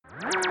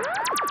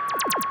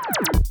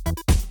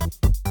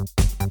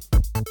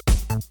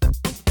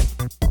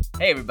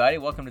Hey everybody,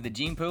 welcome to the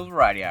Gene Pool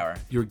Variety Hour.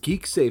 Your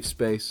geek safe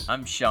space.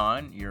 I'm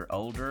Sean, your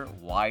older,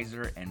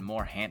 wiser, and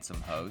more handsome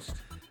host.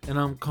 And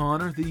I'm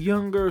Connor, the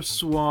younger,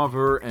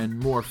 suaver, and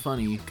more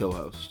funny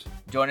co-host.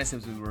 Join us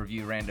as we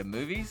review random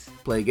movies,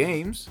 play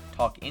games,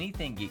 talk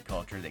anything geek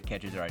culture that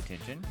catches our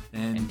attention,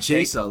 and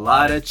chase a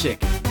lot of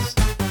chickens.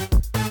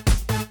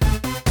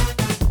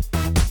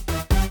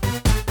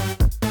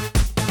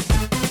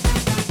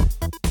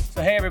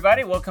 So hey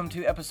everybody, welcome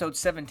to episode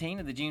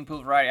 17 of the Gene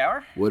Pool Variety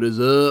Hour. What is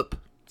up?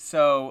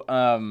 So,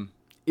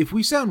 if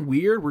we sound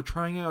weird, we're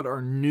trying out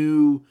our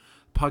new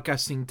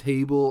podcasting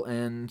table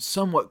and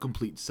somewhat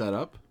complete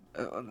setup.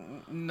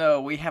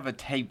 No, we have a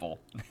table.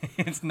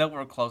 It's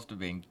nowhere close to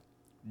being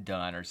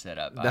done or set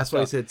up. That's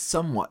why I said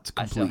somewhat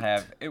complete. I still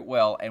have it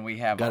and we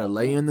have gotta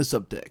lay in the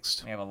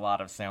subtext. We have a lot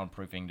of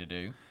soundproofing to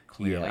do.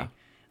 Clearly, yeah.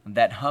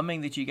 That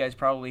humming that you guys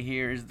probably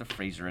hear is the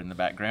freezer in the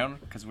background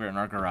because we're in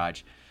our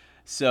garage.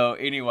 So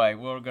anyway,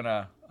 we're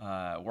gonna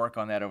work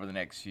on that over the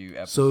next few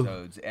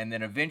episodes, and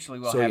then eventually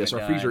we'll have it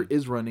done. Our freezer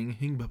is running,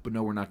 but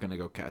no, we're not gonna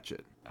go catch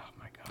it. Oh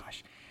my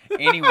gosh.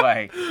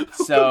 Anyway,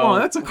 so come on,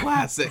 that's a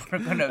classic.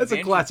 That's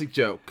a classic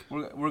joke.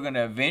 We're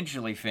gonna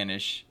eventually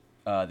finish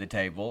the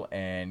table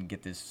and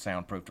get this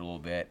soundproofed a little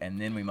bit, and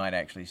then we might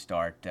actually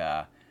start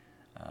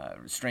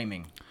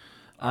streaming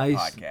our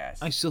podcast.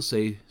 I still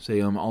say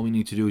all we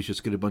need to do is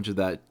just get a bunch of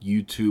that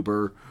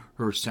YouTuber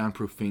her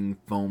soundproofing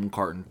foam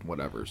carton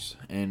whatevers,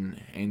 and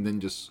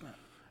then just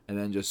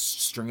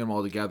string them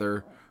all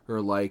together, or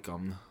like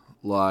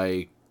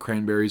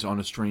cranberries on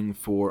a string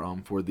for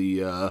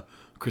the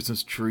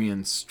Christmas tree,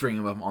 and string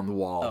them up on the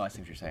wall. Oh, I see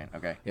what you're saying.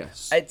 Okay.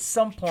 Yes. At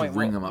some point,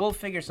 we'll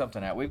figure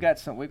something out. We've got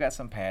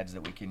some pads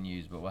that we can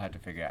use, but we'll have to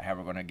figure out how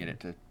we're going to get it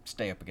to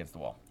stay up against the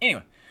wall.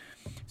 Anyway,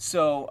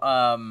 so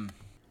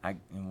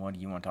what do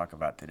you want to talk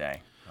about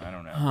today? I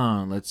don't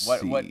know. Let's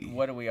see.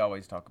 What do we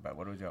always talk about?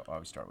 What do we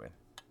always start with?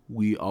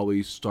 We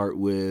always start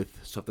with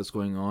stuff that's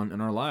going on in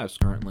our lives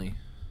currently.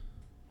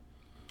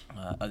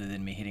 Other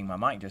than me hitting my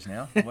mic just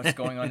now, what's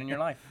going on in your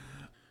life?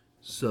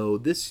 So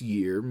this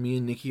year, me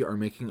and Nikki are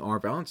making our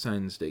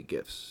Valentine's Day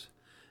gifts.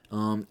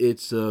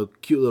 It's a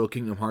cute little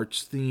Kingdom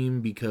Hearts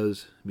theme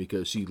because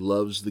she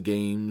loves the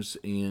games,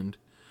 and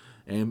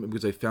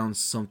because I found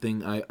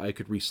something I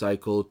could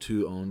recycle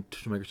to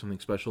make her something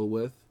special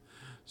with.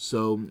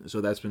 So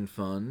that's been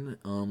fun.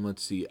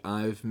 Let's see.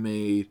 I've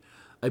made,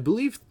 I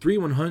believe, 3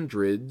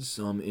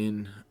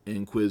 100s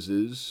in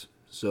quizzes,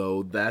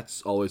 so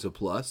that's always a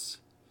plus.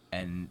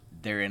 And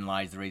therein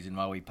lies the reason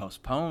why we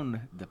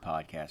postponed the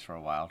podcast for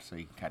a while, so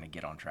you can kind of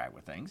get on track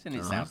with things. And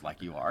it sounds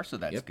like you are, so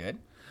that's good.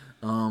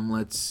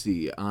 Let's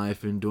see.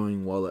 I've been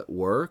doing well at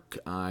work.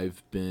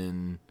 I've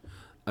been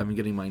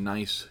getting my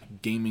nice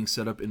gaming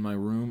setup in my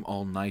room,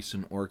 all nice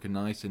and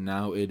organized, and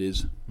now it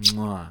is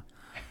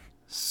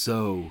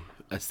so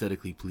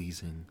aesthetically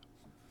pleasing.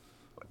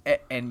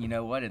 And you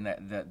know what? And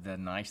the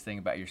nice thing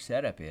about your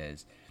setup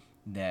is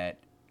that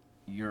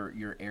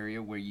your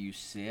area where you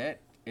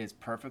sit is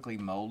perfectly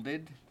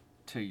molded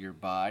to your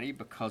body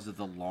because of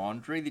the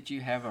laundry that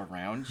you have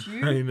around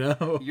you. I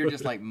know. You're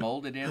just like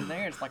molded in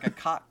there. It's like a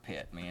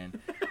cockpit,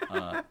 man.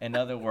 In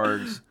other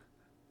words,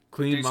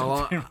 clean my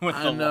laundry.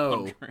 I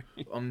know.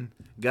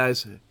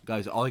 Guys,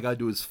 all I gotta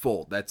do is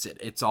fold. That's it.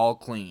 It's all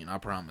clean. I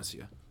promise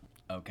you.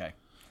 Okay.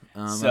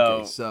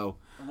 So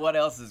what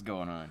else is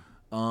going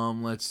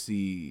on? Let's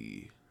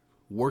see.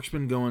 Work's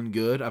been going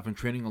good. I've been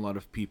training a lot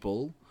of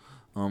people.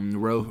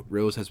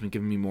 Rose has been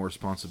giving me more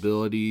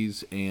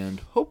responsibilities, and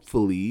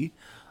hopefully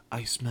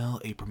I smell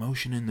a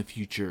promotion in the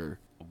future.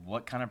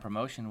 What kind of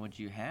promotion would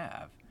you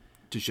have?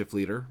 To shift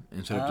leader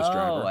instead of just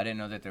driver. Oh, I didn't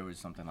know that there was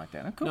something like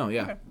that. Oh, cool. No,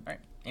 yeah. Okay. All right.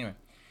 Anyway.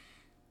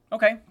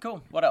 Okay,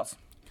 cool. What else?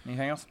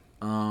 Anything else?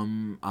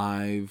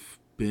 I've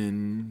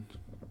been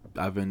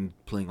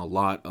playing a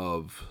lot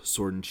of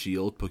Sword and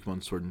Shield,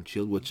 Pokemon Sword and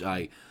Shield, which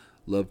I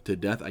love to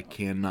death. I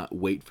cannot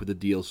wait for the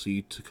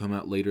DLC to come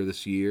out later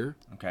this year.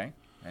 Okay.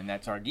 And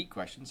that's our geek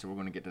question, so we're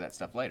going to get to that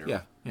stuff later.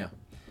 Yeah.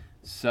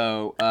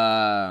 So,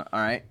 all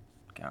right.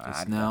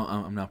 I'm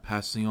now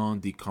passing on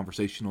the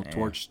conversational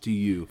torch to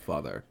you,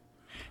 Father.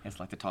 It's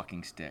like the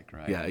talking stick,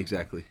 right? Yeah,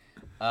 exactly.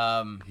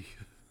 Well,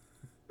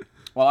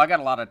 I got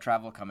a lot of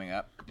travel coming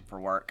up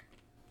for work,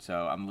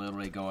 so I'm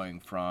literally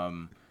going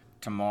from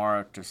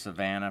tomorrow to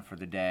Savannah for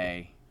the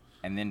day,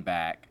 and then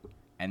back,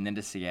 and then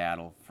to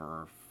Seattle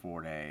for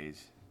 4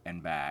 days,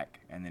 and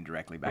back, and then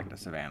directly back to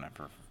Savannah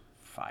for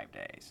 5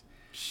 days.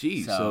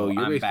 Jeez, so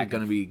you're basically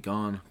going to be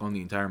gone on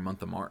the entire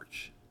month of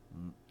March.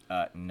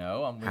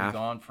 No, I'm going to be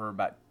gone for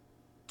about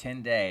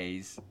 10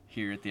 days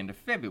here at the end of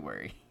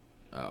February.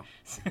 Oh.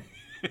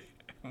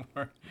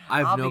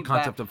 I have no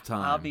concept of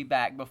time. I'll be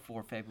back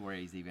before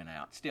February is even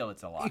out. Still,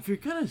 it's a lot. If you're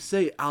going to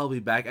say I'll be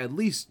back, at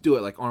least do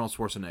it like Arnold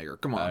Schwarzenegger.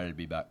 Come on. I'll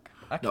be back.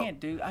 I can't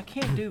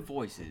do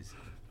voices.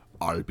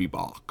 I'll be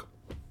back.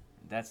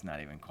 That's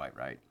not even quite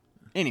right.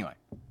 Anyway.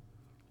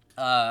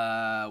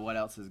 What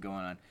else is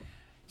going on?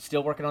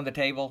 Still working on the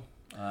table.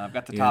 I've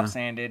got the top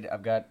sanded.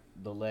 I've got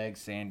the legs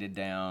sanded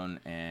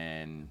down,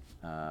 and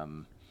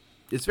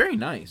it's very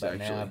nice, but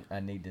actually. now I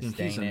need to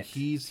stain it.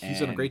 He's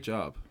done a great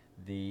job.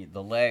 the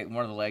leg,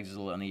 one of the legs is a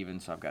little uneven,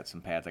 so I've got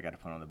some pads I got to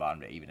put on the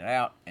bottom to even it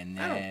out, and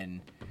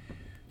then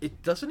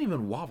it doesn't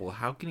even wobble.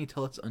 How can you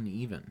tell it's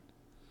uneven?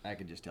 I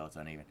can just tell it's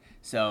uneven.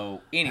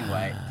 So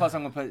anyway, plus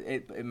I'm gonna put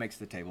it. It makes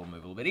the table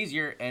move a little bit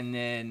easier, and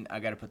then I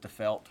got to put the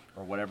felt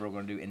or whatever we're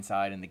gonna do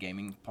inside in the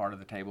gaming part of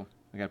the table.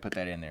 We got to put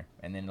that in there,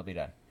 and then it'll be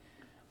done.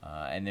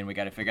 And then we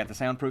got to figure out the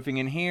soundproofing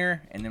in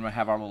here, and then we'll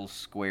have our little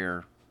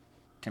square,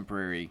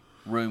 temporary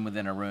room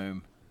within a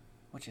room,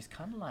 which is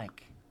kind of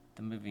like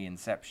the movie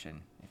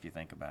Inception, if you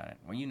think about it.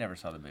 Well, you never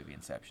saw the movie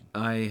Inception.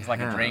 It's like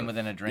a dream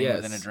within a dream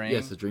within a dream.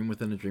 Yes, a dream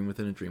within a dream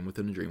within a dream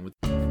within a dream.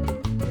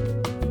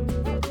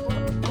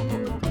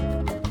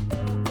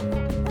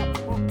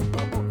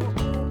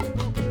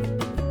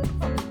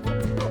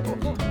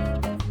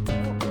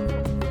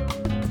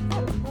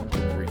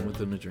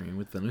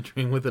 Within a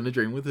dream within a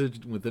dream within a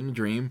dream within a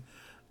dream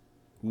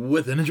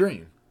within a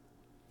dream.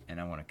 And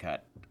I want to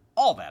cut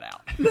all that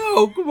out.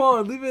 No, come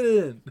on, leave it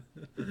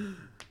in.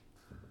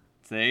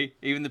 See,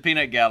 even the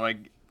peanut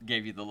gallery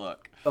gave you the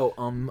look. Oh,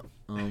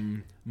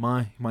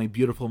 my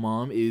beautiful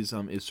mom is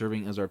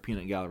serving as our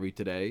peanut gallery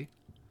today.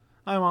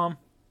 Hi, Mom.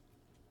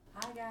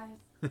 Hi,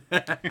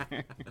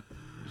 guys.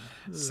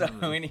 So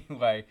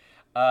anyway,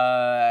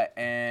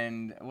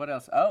 and what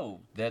else? Oh,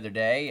 the other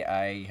day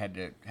I had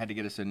to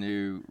get us a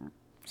new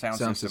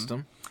sound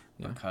system.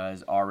 Yeah.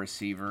 Because our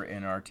receiver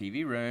in our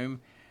TV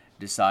room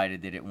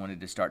decided that it wanted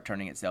to start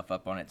turning itself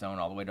up on its own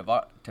all the way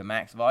to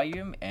max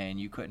volume, and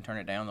you couldn't turn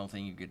it down. The only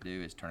thing you could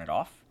do is turn it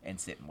off and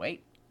sit and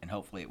wait, and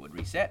hopefully it would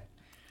reset.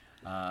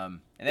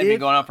 And that's been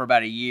going on for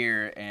about a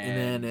year. And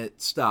then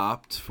it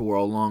stopped for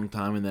a long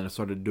time, and then it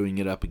started doing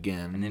it up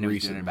again. And then it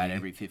was doing it about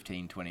every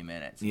 15, 20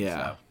 minutes.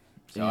 Yeah.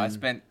 So I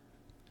spent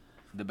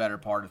the better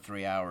part of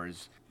 3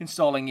 hours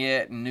installing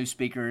it and new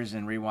speakers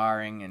and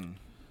rewiring and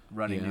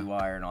running new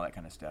wire and all that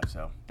kind of stuff.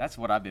 So that's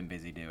what I've been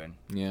busy doing.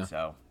 Yeah.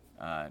 So,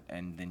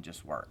 and then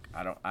just work.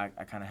 I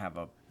kind of have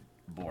a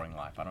boring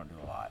life. I don't do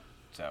a lot.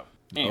 So,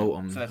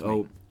 anyway, so that's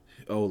me.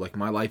 Like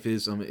my life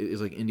is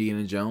like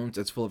Indiana Jones.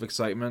 It's full of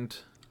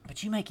excitement.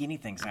 But you make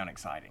anything sound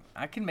exciting.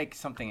 I can make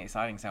something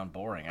exciting sound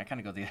boring. I kind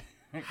of go the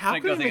How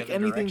can you make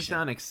anything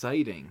sound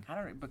exciting? I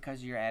don't, because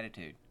of your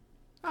attitude.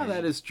 Oh,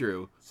 that is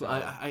true. So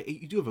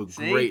you do have a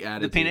great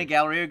attitude. The peanut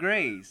gallery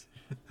agrees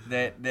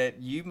that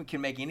you can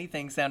make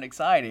anything sound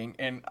exciting,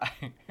 and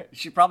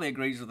she probably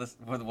agrees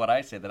with what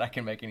I said, that I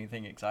can make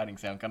anything exciting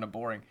sound kind of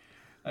boring.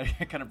 I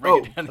kind of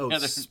break it down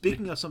together.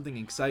 Speaking of something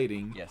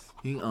exciting, yes.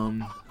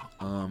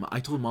 I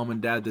told Mom and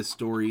Dad this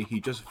story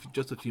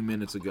just a few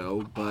minutes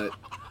ago,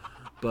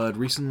 but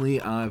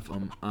recently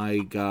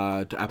I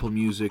got Apple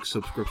Music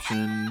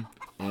subscription.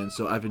 And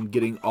so I've been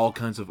getting all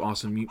kinds of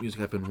awesome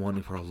music I've been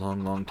wanting for a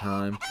long, long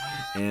time.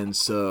 And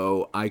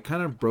so I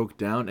kind of broke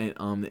down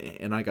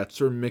and I got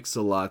Sir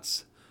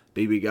Mix-a-Lot's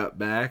Baby Got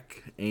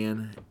Back.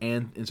 And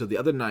so the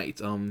other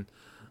night, I'm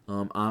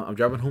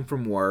driving home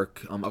from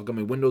work. I've got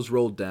my windows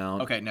rolled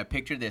down. Okay, now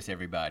picture this,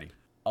 everybody.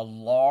 A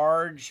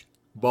large,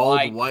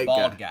 bald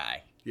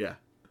guy. Yeah.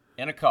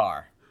 In a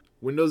car.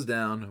 Windows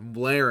down,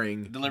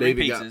 blaring. Delivering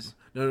pizzas.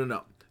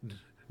 No.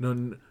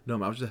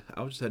 I was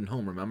just heading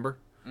home, remember?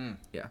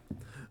 Yeah.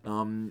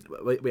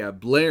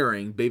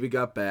 Blaring, Baby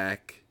Got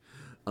Back,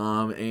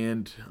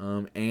 and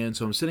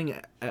so I'm sitting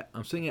at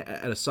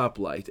a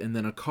stoplight, and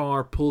then a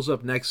car pulls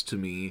up next to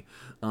me,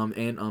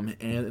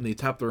 and they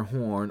tap their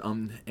horn,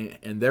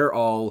 and they're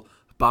all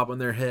bobbing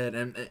their head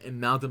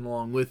and mouthing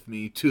along with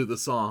me to the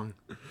song.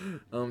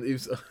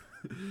 It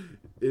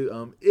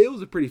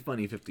was a pretty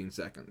funny 15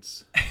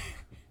 seconds.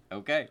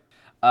 Okay.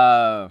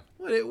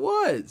 What it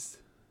was?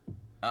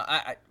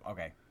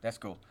 Okay, that's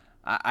cool.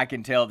 I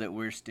can tell that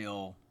we're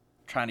still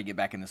trying to get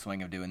back in the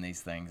swing of doing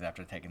these things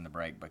after taking the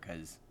break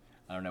because,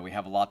 I don't know, we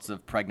have lots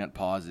of pregnant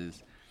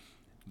pauses.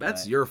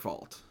 That's your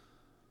fault.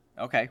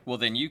 Okay, well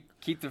then you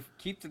keep the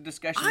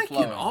discussion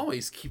flowing. I can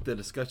always keep the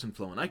discussion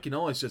flowing. I can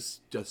always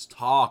just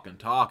talk and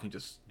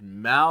just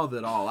mouth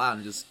it all out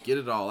and just get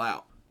it all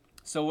out.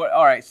 So what?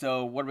 All right.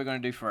 So what are we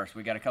going to do first?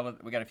 We got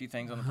a few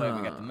things on the plate.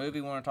 We got the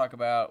movie we want to talk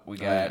about. We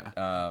got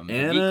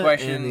Anna Geek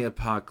Question and the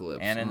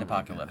Apocalypse. Anna and the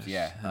Apocalypse.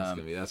 Yeah,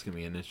 that's gonna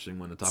be an interesting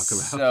one to talk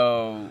about.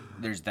 So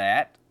there's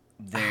that.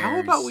 How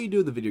about we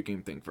do the video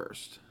game thing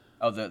first?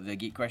 Oh, the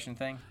Geek Question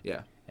thing.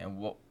 Yeah. And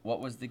what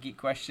was the Geek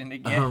Question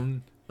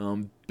again?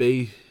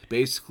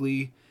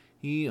 Basically,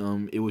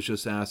 it was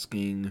just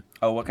asking.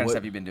 Oh, what kind of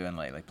stuff you been doing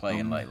lately?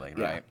 Playing lately,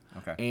 right? Yeah.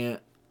 Okay.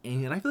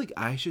 And I feel like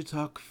I should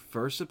talk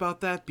first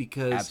about that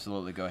because...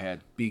 Absolutely, go ahead.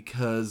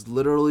 Because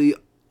literally,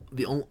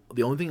 the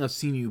only thing I've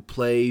seen you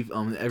play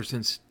ever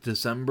since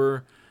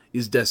December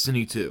is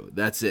Destiny 2.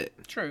 That's it.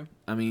 True.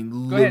 I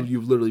mean,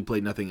 you've literally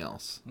played nothing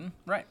else.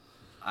 Right.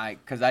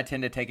 Because I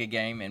tend to take a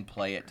game and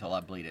play it till I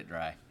bleed it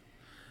dry.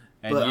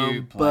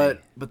 And but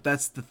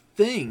that's the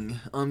thing.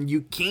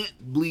 You can't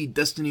bleed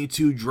Destiny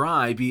 2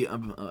 dry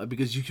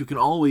because you can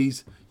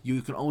always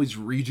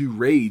redo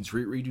raids,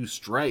 redo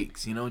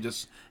strikes,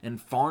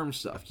 and farm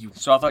stuff.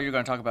 So I thought you were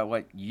going to talk about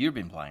what you've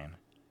been playing.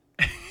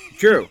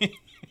 True,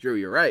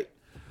 you're right.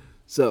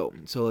 So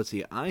let's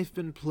see. I've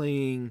been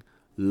playing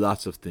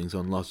lots of things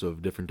on lots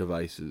of different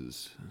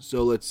devices.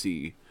 So let's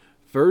see.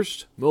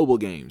 First, mobile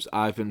games.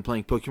 I've been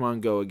playing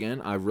Pokemon Go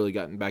again. I've really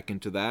gotten back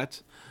into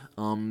that.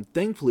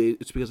 Thankfully,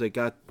 it's because I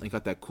got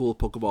that cool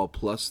Pokeball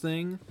Plus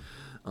thing.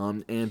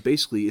 And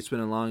basically, it's been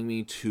allowing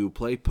me to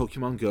play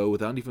Pokemon Go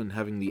without even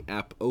having the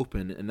app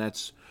open, and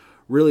that's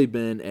really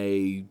been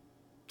a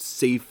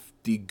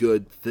safety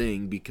good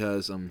thing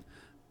because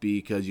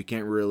you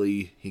can't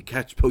really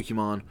catch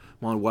Pokemon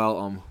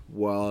while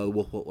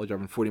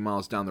driving 40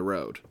 miles down the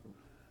road.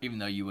 Even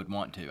though you would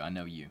want to, I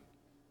know you.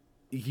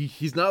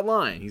 He's not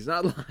lying. He's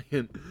not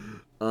lying.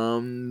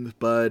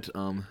 But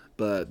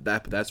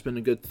that's been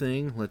a good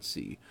thing. Let's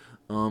see.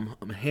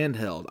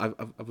 Handheld.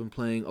 I've been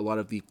playing a lot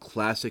of the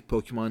classic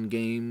Pokemon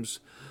games.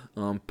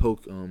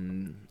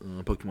 Pokemon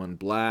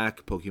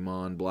Black,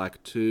 Pokemon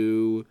Black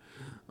 2,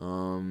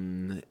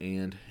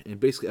 and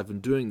basically I've been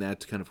doing that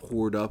to kind of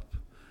hoard up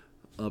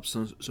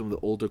some of the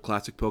older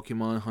classic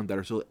Pokemon that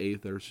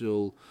are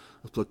still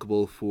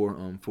applicable for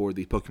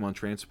the Pokemon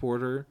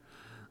Transporter.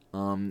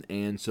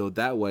 And so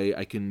that way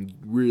I can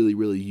really,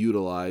 really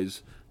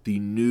utilize the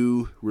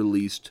new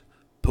released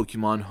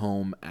Pokemon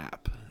Home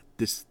app.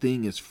 This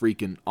thing is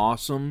freaking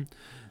awesome.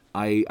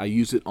 I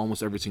use it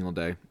almost every single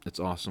day. It's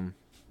awesome.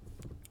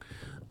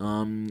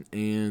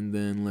 And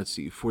then let's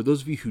see. For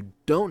those of you who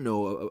don't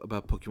know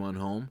about Pokemon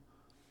Home,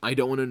 I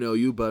don't want to know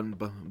you, but I'm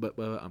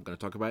going to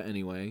talk about it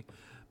anyway.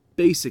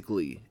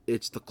 Basically,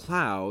 it's the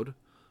cloud,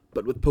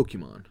 but with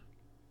Pokemon.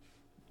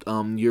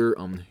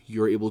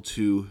 You're able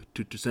to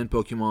send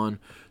Pokemon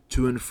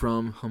to and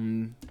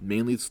from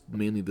mainly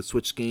the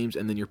Switch games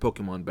and then your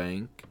Pokemon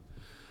Bank.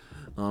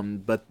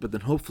 But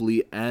then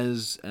hopefully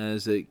as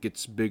it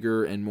gets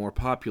bigger and more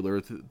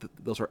popular,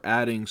 they'll start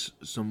adding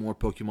some more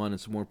Pokemon and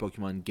some more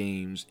Pokemon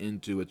games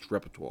into its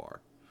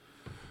repertoire.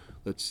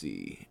 Let's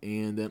see.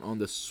 And then on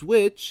the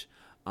Switch,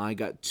 I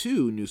got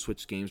 2 new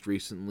Switch games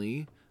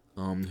recently.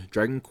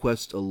 Dragon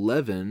Quest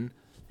XI,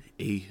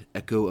 A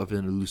Echo of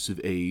an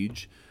Elusive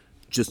Age.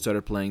 Just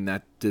started playing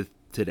that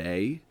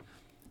today.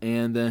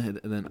 And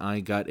then I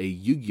got a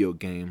Yu-Gi-Oh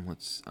game.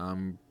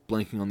 I'm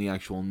blanking on the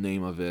actual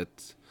name of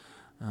it.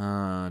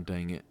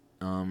 Dang it.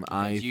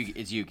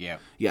 It's Yu-Gi-Oh.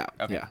 Yeah,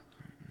 okay. Yeah.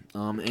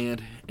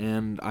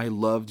 And I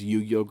loved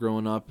Yu-Gi-Oh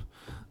growing up.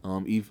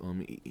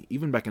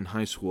 Even back in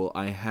high school,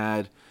 I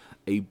had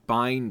a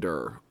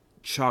binder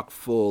chock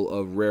full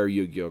of rare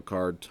Yu-Gi-Oh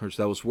cards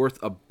that was worth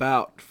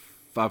about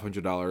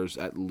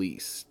 $500 at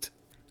least.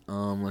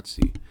 Let's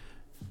see.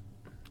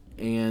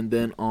 And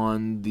then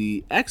on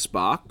the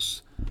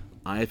Xbox,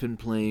 I've been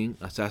playing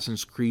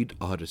Assassin's Creed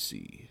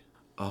Odyssey.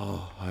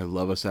 Oh, I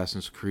love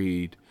Assassin's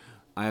Creed.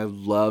 I have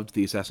loved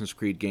the Assassin's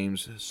Creed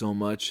games so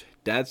much.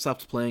 Dad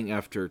stopped playing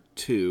after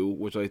 2,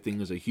 which I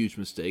think is a huge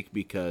mistake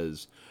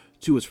because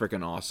 2 is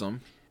freaking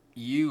awesome.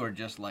 You are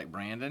just like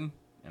Brandon,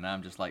 and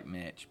I'm just like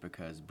Mitch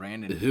because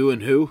Brandon. Who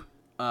and who?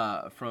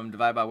 From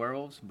Divide by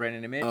Werewolves,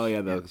 Brandon and Mitch. Oh yeah,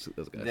 those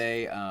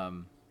guys.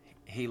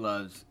 He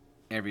loves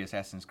every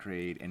Assassin's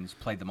Creed and has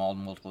played them all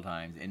multiple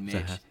times. And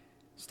Mitch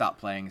stopped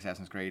playing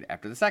Assassin's Creed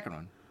after the second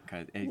one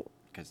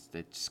because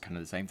it's kind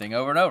of the same thing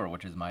over and over,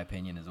 which is my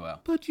opinion as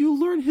well. But you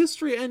learn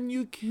history and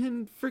you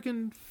can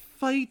freaking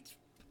fight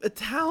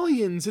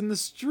Italians in the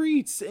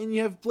streets and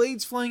you have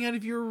blades flying out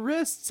of your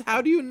wrists.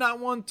 How do you not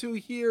want to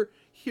hear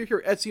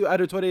Ezio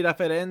Auditore da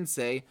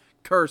Firenze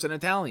curse in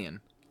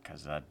Italian?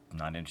 Because I'm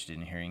not interested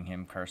in hearing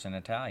him curse in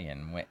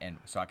Italian, and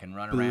so I can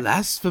run around.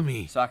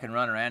 Blasphemy! So I can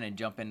run around and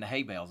jump into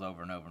hay bales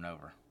over and over and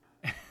over.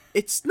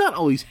 It's not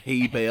always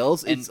hay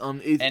bales. It's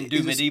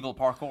do medieval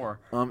parkour.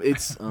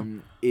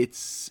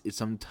 It's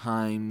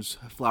sometimes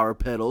flower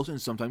petals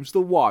and sometimes the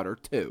water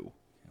too.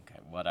 Okay,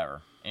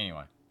 whatever.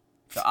 Anyway,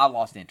 so I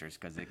lost interest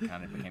because it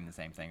kind of became the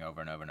same thing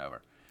over and over and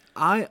over.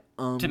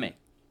 To me.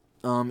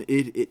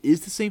 It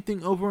is the same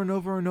thing over and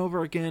over and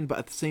over again, but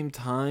at the same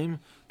time,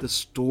 the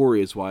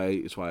story is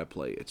why I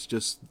play. It's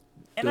just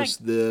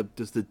the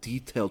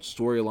detailed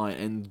storyline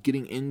and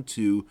getting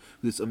into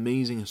this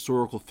amazing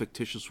historical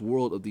fictitious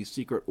world of these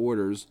secret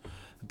orders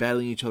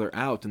battling each other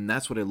out, and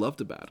that's what I loved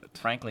about it.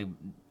 Frankly,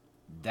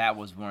 that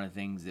was one of the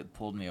things that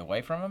pulled me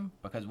away from them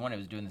because one, it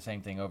was doing the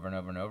same thing over and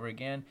over and over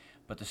again,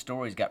 but the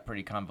stories got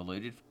pretty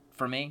convoluted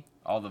for me.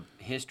 All the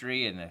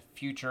history and the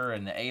future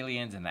and the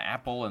aliens and the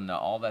apple and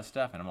all that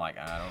stuff, and I'm like,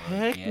 I don't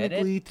really get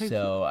it.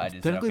 So I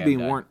just technically they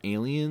weren't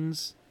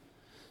aliens.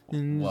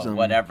 Well,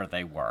 whatever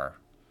they were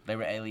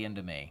alien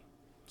to me.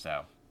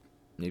 So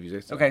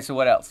maybe so. Okay, so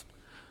what else?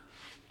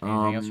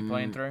 Anything else you're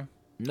playing through?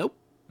 Nope.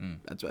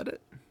 That's about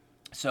it.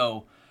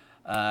 So,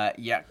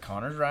 yeah,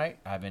 Connor's right.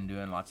 I've been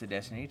doing lots of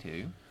Destiny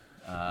 2.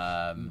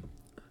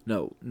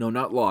 No,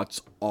 not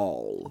lots.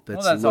 All.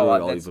 That's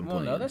all you've been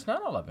playing. No, that's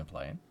not all I've been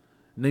playing.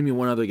 Name me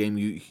one other game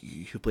you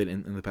played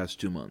in the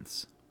past 2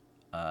 months.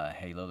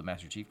 Halo: The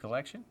Master Chief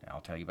Collection.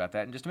 I'll tell you about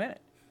that in just a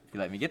minute if you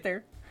let me get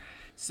there.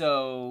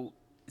 So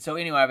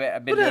anyway,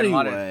 I've been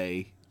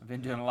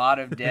doing a lot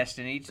of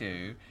Destiny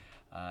 2,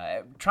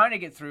 trying to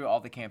get through all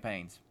the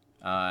campaigns.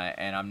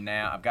 And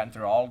I've gotten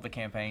through all of the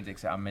campaigns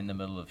except I'm in the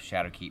middle of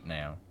Shadowkeep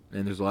now.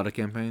 And there's a lot of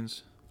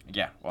campaigns?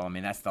 Yeah, well, I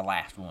mean, that's the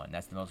last one.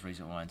 That's the most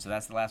recent one. So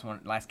that's the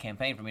last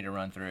campaign for me to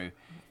run through.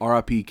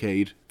 R.I.P.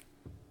 Cade.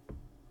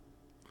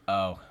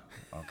 Oh,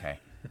 okay.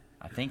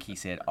 I think he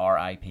said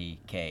R.I.P.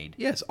 Cade.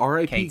 Yes,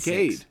 R.I.P.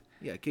 Cade. 6.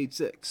 Yeah, Cade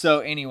 6. So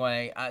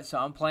anyway, so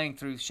I'm playing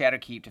through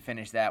Shadowkeep to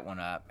finish that one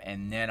up,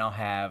 and then I'll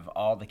have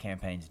all the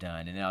campaigns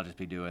done, and then I'll just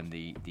be doing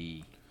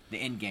the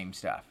in-game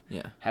stuff.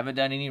 Yeah. Haven't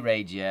done any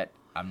raids yet.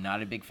 I'm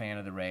not a big fan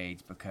of the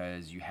raids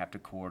because you have to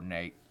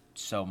coordinate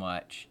so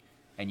much,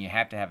 and you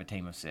have to have a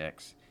team of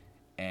 6,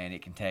 and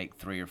it can take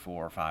 3 or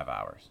 4 or 5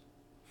 hours.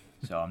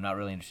 So I'm not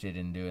really interested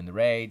in doing the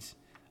raids.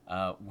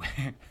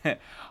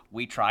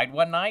 We tried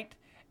one night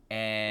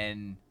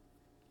and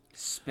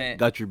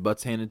got your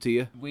butts handed to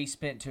you. We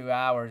spent 2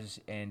 hours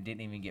and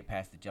didn't even get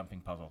past the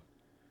jumping puzzle.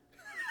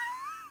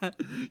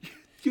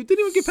 You didn't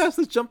even get past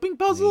the jumping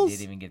puzzles? We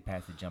didn't even get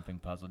past the jumping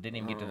puzzle. Didn't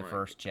even get to the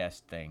first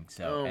chest thing.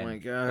 So oh my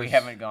gosh. We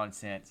haven't gone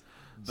since.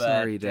 But,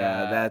 sorry,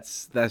 Dad.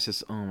 That's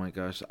just, oh my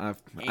gosh. I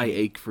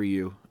ache for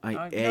you.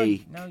 I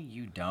ache. No,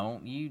 you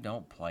don't. You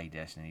don't play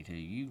Destiny 2.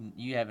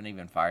 You haven't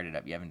even fired it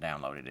up. You haven't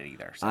downloaded it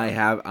either. So. I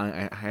have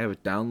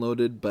it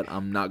downloaded, but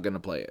I'm not gonna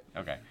play it.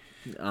 Okay.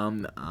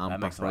 That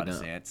makes a lot of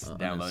sense.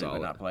 Download it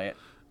but not play it.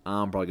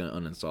 I'm probably gonna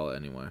uninstall it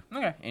anyway.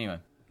 Okay. Anyway,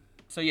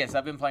 so yes,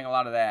 I've been playing a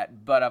lot of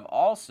that, but I've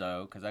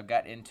also, because I've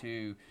got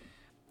into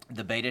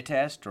the beta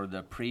test or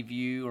the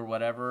preview or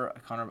whatever.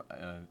 Connor,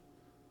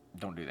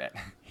 don't do that.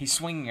 He's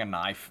swinging a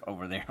knife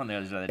over there on the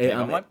other side of the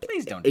table. I'm like,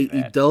 please don't do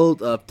that. A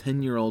dulled up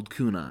 10-year-old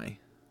kunai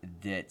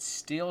that's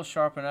still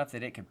sharp enough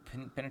that it could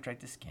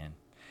penetrate the skin.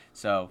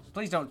 So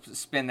please don't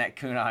spin that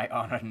kunai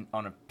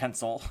on a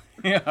pencil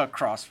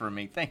across for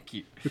me. Thank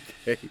you.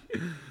 Okay.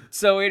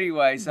 So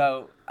anyway,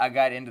 so I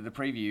got into the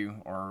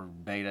preview or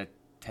beta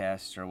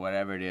test or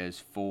whatever it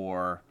is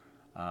for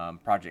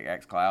Project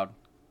X Cloud,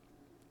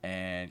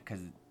 and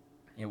because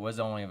it was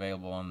only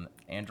available on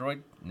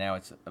Android, now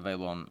it's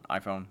available on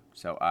iPhone.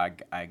 So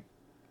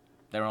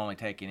they're only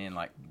taking in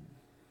like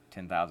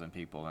 10,000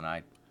 people, and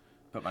I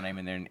put my name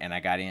in there and I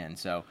got in.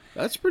 So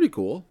that's pretty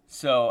cool.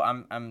 So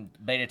I'm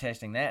beta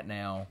testing that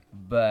now,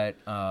 but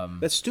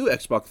that's 2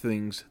 Xbox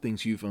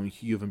things you've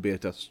been beta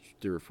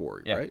tester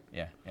for, yeah, right?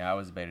 Yeah. I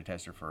was a beta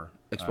tester for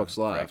Xbox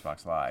Live. For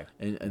Xbox Live,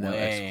 and now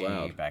X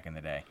Cloud back in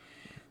the day.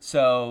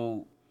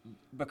 So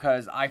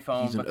because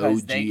iPhone, he's an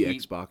because OG they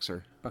keep,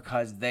 Xboxer,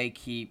 because they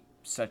keep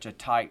such a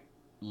tight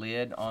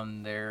lid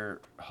on their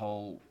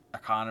whole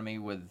economy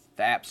with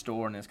the App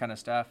Store and this kind of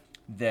stuff,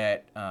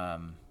 that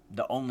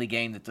the only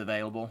game that's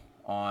available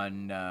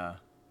on the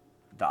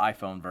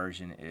iPhone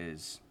version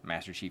is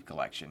Master Chief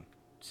Collection.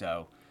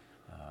 So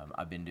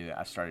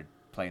I started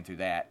playing through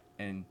that,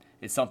 and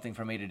it's something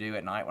for me to do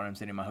at night when I'm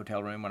sitting in my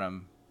hotel room when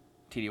I'm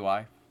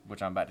TDY,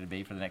 which I'm about to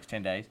be for the next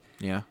 10 days.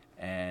 Yeah.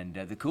 And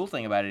the cool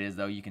thing about it is,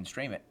 though, you can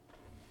stream it.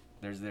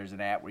 There's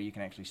an app where you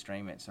can actually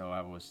stream it. So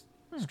I was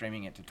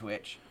streaming it to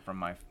Twitch from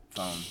my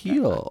phone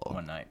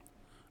one night.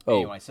 Oh.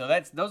 Anyway, so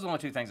those are the only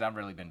 2 things I've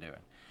really been doing.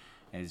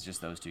 Is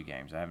just those 2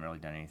 games. I haven't really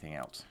done anything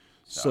else.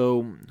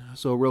 So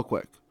real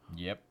quick.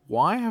 Yep.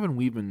 Why haven't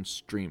we been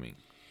streaming?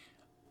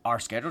 Our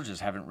schedules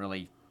just haven't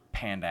really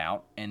panned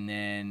out, and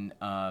then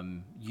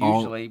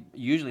usually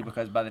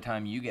because by the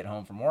time you get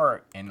home from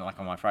work and like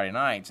on my Friday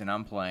nights and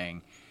I'm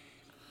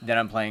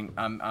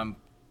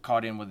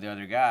caught in with the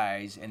other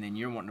guys, and then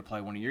you're wanting to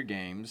play one of your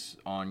games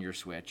on your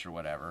Switch or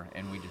whatever,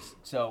 and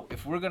so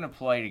if we're going to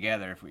play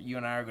together, if you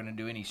and I are going to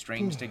do any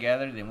streams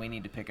together, then we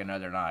need to pick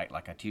another night,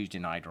 like a Tuesday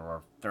night or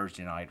a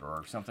Thursday night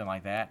or something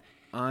like that.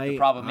 The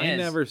problem is, I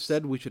never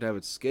said we should have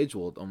it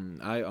scheduled.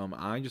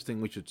 I just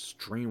think we should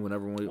stream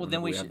whenever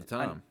we have the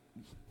time.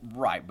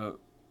 Right, but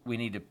we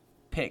need to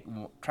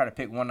try to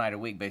pick one night a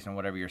week based on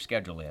whatever your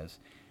schedule is,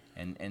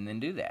 and then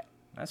do that.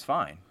 That's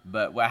fine.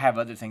 But I have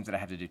other things that I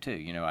have to do too.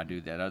 You know, I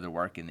do that other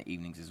work in the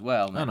evenings as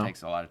well, and that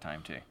takes a lot of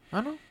time too.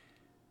 I know.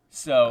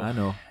 So I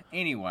know.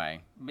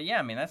 Anyway, but yeah,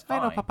 I mean that's fine.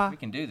 I know, Papa. We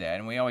can do that,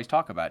 and we always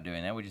talk about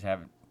doing that. We just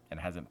haven't. It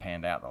hasn't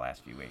panned out the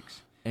last few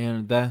weeks.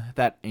 And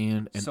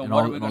So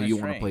all you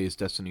want to play is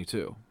Destiny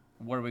 2.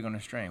 What are we going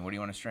to stream? What do you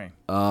want to stream?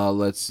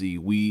 Let's see.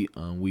 We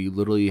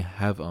literally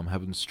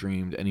haven't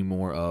streamed any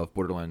more of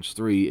Borderlands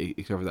 3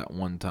 except for that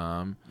one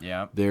time.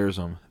 Yeah.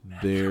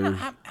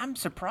 I'm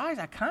surprised.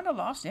 I kind of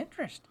lost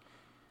interest.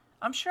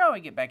 I'm sure I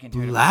would get back into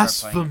it.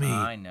 Blasphemy.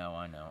 I know.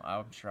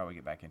 I'm sure I would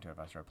get back into it if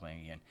I start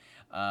playing again.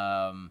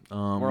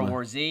 World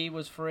War Z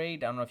was free. I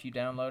don't know if you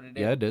downloaded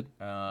it. Yeah, I did.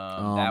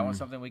 That was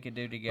something we could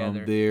do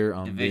together.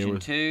 Division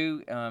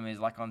 2 is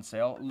like on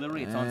sale.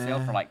 Literally, it's on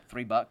sale for like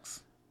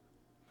 $3.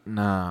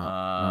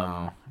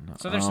 No.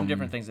 So there's some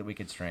different things that we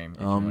could stream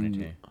if you wanted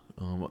to.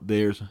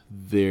 There's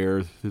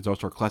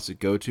also our classic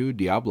go-to,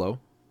 Diablo.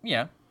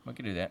 Yeah, we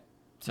could do that.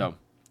 So,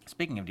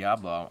 speaking of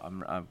Diablo,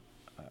 I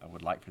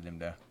would like for them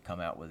to come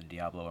out with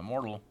Diablo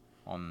Immortal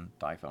on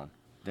the iPhone.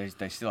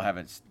 They still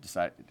haven't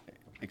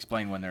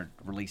explained when they're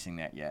releasing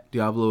that yet.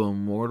 Diablo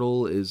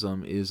Immortal is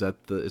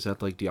that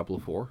like Diablo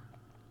 4?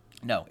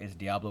 No, it's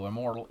Diablo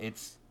Immortal.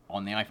 It's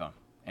on the iPhone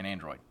and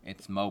Android.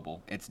 It's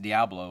mobile. It's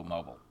Diablo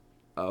mobile.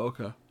 Oh,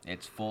 okay.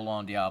 It's full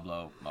on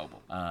Diablo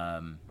mobile.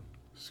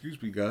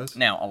 Excuse me, guys.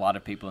 Now, a lot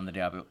of people in the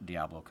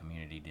Diablo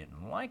community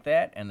didn't like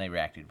that, and they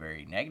reacted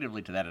very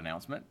negatively to that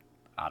announcement.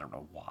 I don't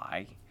know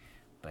why,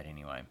 but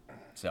anyway.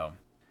 So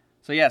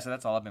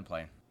that's all I've been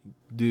playing.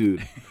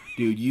 Dude,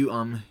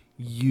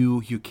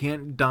 you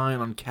can't dine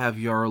on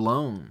caviar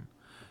alone.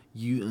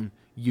 You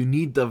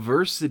need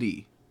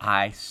diversity.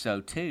 I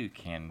so too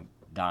can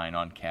dine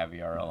on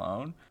caviar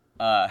alone.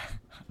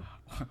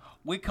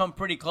 We come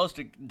pretty close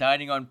to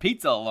dining on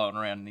pizza alone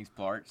around these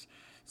parts.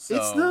 So.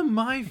 It's not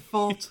my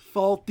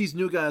fault these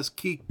new guys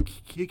keep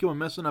on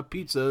messing up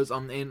pizzas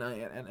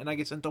and I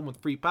get sent home with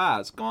free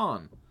pies. Come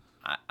on.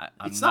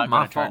 It's not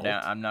my fault.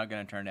 I'm not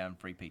going to turn down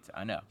free pizza.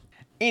 I know.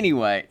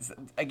 Anyway,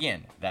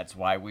 again, that's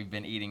why we've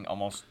been eating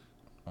almost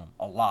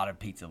a lot of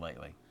pizza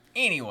lately.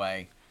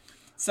 Anyway,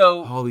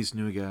 so... all these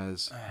new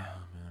guys. Oh,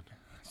 man.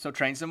 So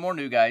train some more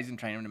new guys and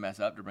train them to mess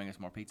up to bring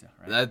us more pizza,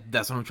 right?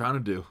 That's what I'm trying to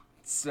do.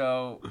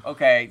 So,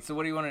 okay, so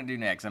what do you want to do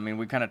next? I mean,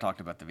 we kind of talked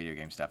about the video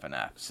game stuff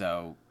enough,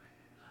 so...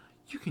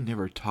 You can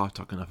never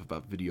talk enough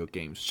about video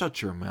games.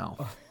 Shut your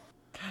mouth.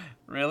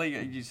 Really?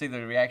 Did you see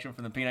the reaction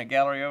from the peanut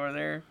gallery over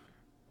there?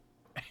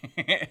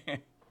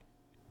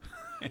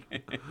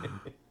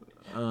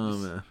 Oh,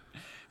 man.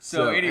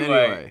 So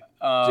anyway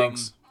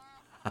Jinx.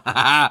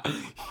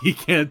 He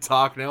can't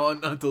talk now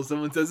until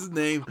someone says his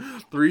name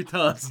 3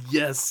 times.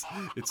 Yes,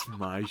 it's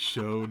my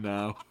show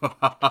now.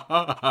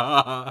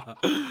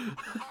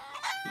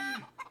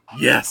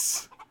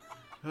 Yes.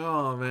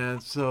 Oh,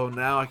 man. So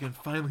now I can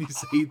finally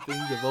say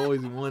things I've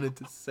always wanted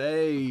to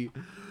say.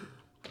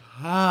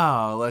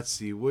 Let's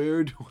see.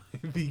 Where do I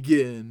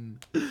begin?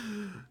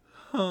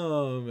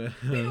 Oh,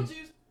 man.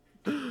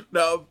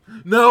 No,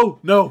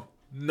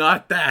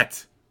 not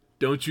that.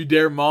 Don't you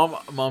dare, Mom.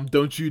 Mom,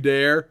 don't you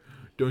dare.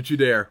 Don't you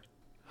dare.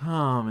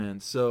 Oh,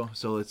 man. So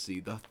let's see.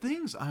 The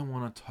things I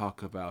want to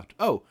talk about.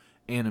 Oh,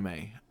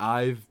 anime.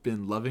 I've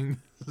been loving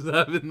this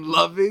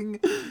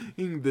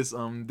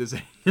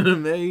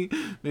anime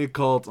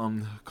called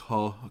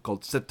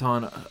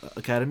Seton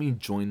Academy.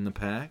 Join the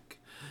pack.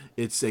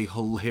 It's a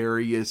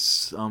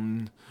hilarious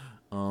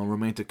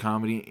romantic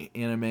comedy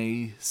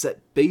anime set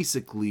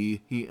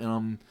basically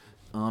in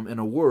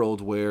a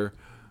world where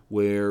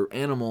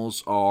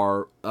animals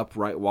are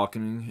upright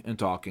walking and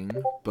talking,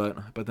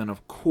 but then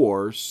of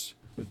course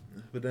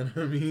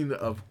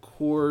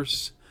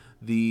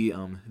the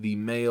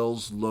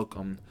males look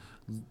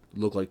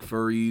like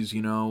furries,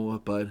 you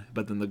know,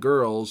 but then the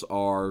girls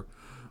are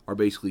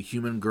basically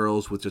human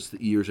girls with just the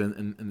ears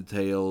and the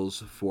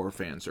tails for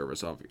fan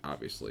service,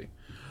 obviously.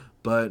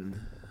 But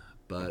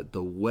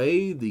the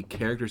way the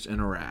characters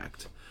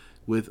interact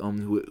with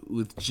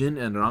Jin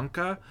and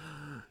Ranka,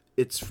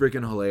 it's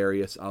freaking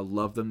hilarious. I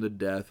love them to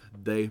death.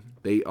 They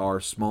are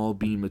small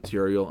bean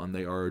material and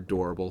they are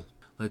adorable.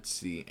 Let's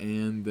see,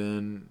 and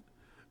then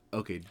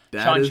okay,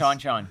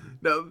 Sean.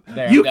 No,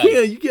 there, you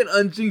can't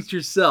unjinx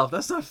yourself.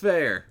 That's not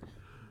fair.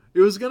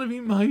 It was gonna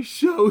be my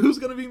show. It was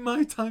gonna be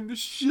my time to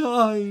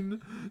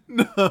shine.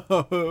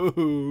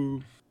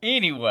 No.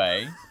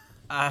 Anyway,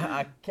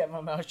 I kept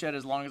my mouth shut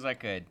as long as I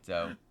could.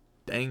 So.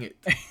 Dang it.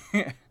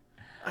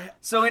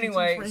 So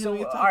anyway,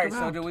 all right.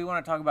 So do we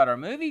want to talk about our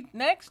movie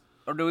next,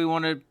 or do we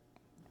want to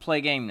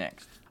play game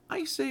next?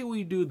 I say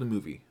we do the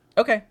movie.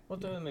 Okay, we'll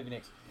do the movie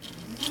next.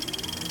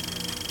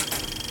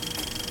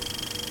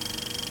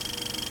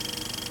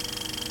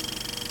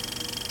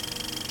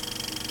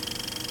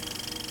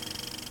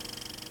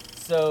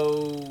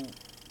 So,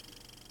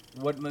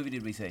 what movie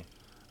did we see?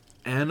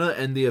 Anna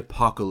and the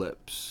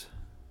Apocalypse.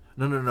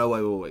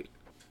 No, wait.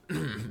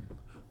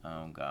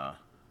 Oh, God.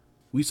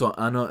 We saw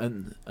Anna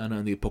and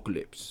the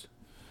Apocalypse.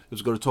 It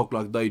was going to talk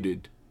like they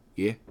did,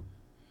 yeah?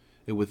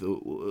 With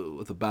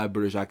a bad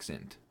British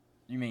accent.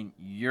 You mean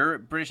your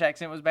British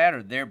accent was bad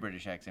or their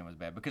British accent was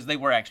bad? Because they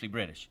were actually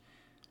British.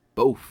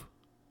 Both.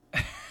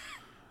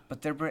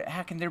 But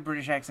how can their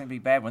British accent be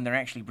bad when they're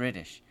actually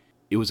British?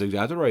 It was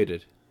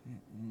exaggerated.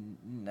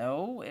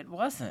 No, it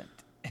wasn't.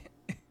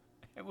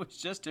 It was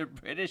just a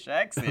British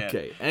accent.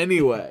 Okay,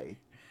 anyway.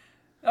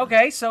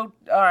 Okay, so,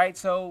 alright,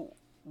 so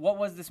what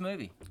was this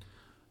movie?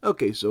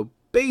 Okay, so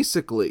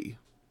basically,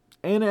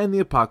 Anna and the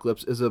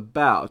Apocalypse is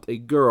about a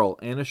girl,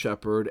 Anna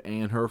Shepherd,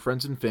 and her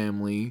friends and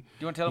family. Do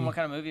you want to tell them what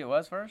kind of movie it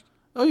was first?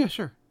 Oh, yeah,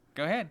 sure.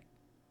 Go ahead.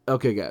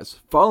 Okay, guys,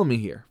 follow me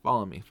here.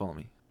 Follow me.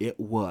 It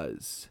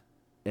was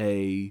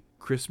a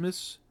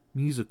Christmas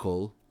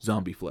musical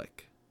zombie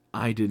flick.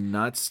 I did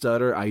not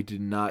stutter. I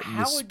did not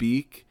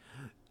misspeak.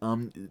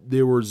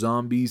 There were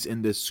zombies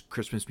in this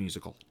Christmas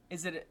musical.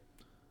 Is it...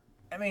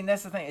 I mean,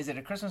 that's the thing. Is it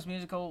a Christmas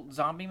musical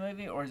zombie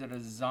movie, or is it a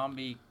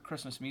zombie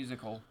Christmas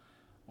musical,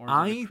 or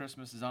is it a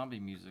Christmas zombie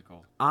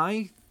musical?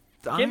 It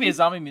can't be a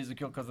zombie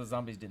musical because the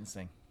zombies didn't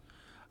sing.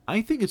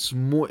 I think it's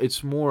more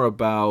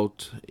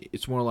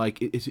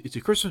like it's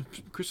a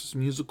Christmas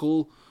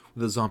musical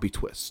with a zombie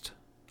twist.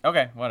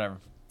 Okay, whatever.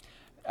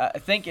 I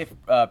think if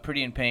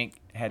Pretty in Pink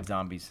had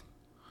zombies,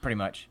 pretty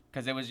much,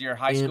 because it was your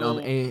high school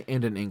and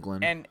in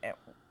England and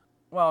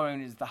well, I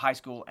mean, it's the high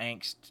school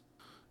angst.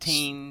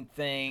 teen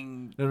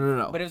thing.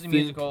 No. But it was a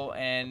musical,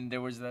 and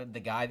there was the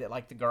guy that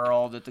liked the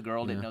girl, that the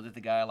girl didn't know that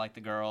the guy liked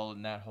the girl,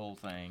 and that whole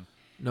thing.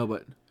 No,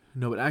 but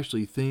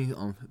actually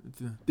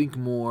think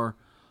more.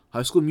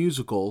 High School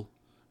Musical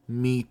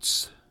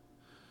meets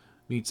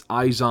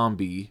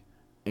iZombie,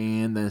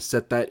 and then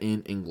set that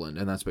in England,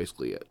 and that's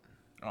basically it.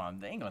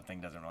 The England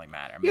thing doesn't really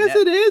matter. I mean, Yes,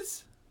 it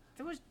is.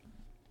 It was.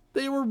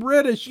 They were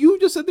British. You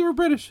just said they were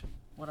British.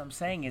 What I'm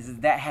saying is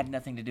that had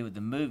nothing to do with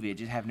the movie. It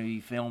just happened to be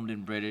filmed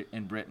in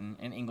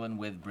England,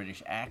 with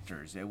British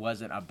actors. It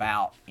wasn't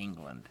about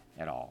England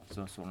at all.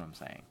 So that's what I'm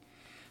saying.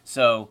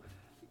 So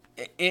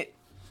it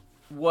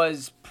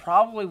was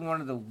probably one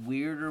of the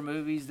weirder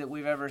movies that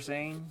we've ever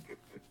seen.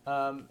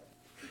 I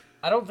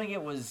don't think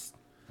it wasn't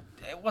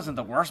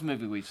the worst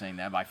movie we've seen,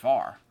 that by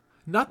far.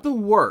 Not the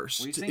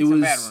worst. We've seen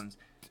some bad ones.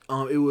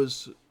 It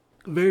was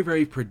very,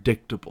 very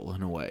predictable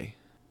in a way.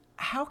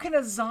 How can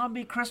a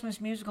zombie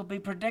Christmas musical be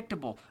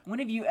predictable? When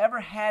have you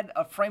ever had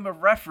a frame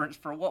of reference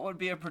for what would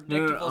be a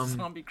predictable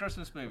zombie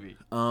Christmas movie?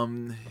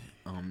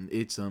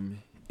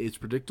 It's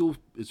predictable.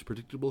 It's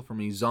predictable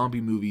from a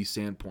zombie movie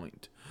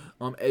standpoint.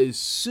 As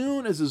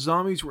soon as the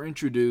zombies were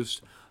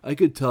introduced, I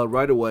could tell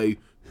right away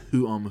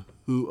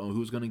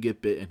who's gonna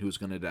get bit and who's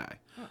gonna die.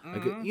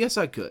 Yes,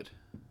 I could.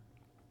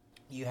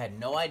 You had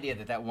no idea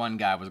that one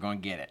guy was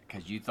going to get it,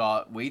 because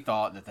we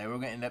thought that they were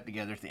going to end up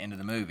together at the end of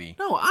the movie.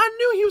 No, I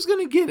knew he was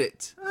going to get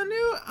it.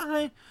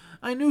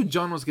 I knew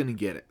John was going to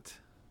get it.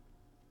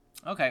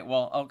 Okay,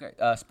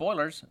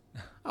 spoilers.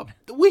 Oh,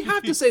 we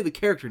have to say the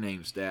character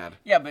names, Dad.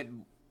 Yeah, but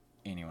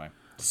anyway.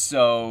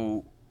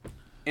 So,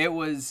 it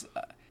was...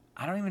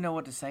 I don't even know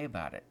what to say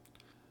about it.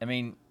 I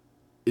mean...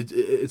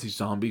 It's a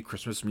zombie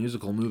Christmas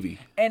musical movie.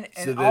 And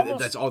so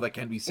that's all that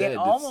can be said. It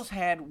almost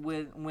had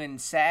when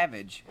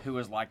Savage, who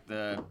was like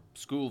the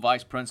school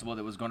vice principal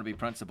that was going to be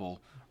principal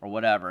or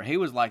whatever, he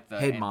was like the...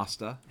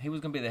 Headmaster. He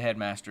was going to be the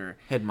headmaster.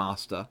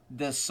 Headmaster.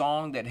 The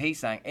song that he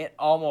sang, it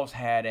almost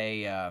had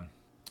a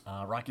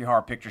Rocky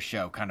Horror Picture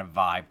Show kind of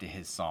vibe to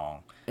his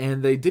song.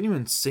 And they didn't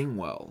even sing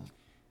well.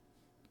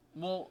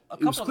 Well, a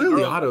It was couple of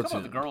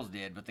clearly the girls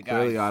did, but the guys...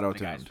 Clearly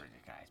auto-tuned.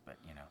 But,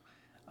 you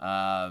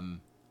know...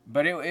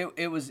 But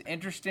it was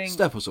interesting.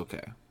 Steph was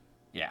okay.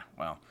 Yeah,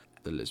 well.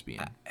 The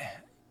lesbian.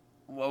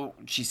 Well,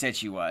 she said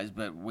she was,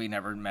 but we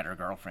never met her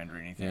girlfriend or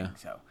anything. Yeah.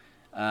 So,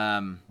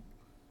 I'm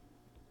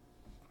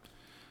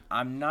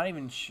not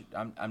even.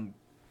 I'm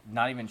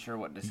not even sure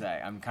what to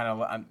say. I'm kind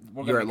of.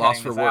 You're at loss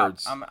for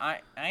words. I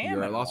am.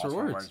 You're at loss for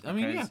words. I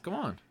mean, yeah. Come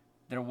on.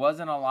 There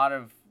wasn't a lot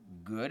of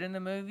good in the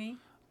movie.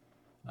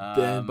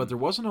 But there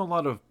wasn't a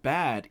lot of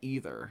bad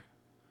either.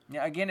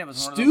 Yeah, again, it was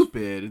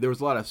stupid. There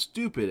was a lot of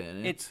stupid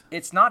in it.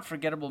 It's not a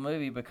forgettable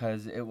movie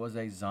because it was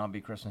a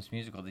zombie Christmas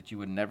musical that you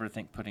would never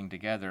think putting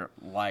together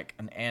like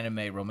an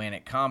anime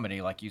romantic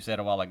comedy, like you said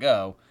a while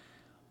ago.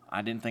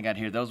 I didn't think I'd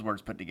hear those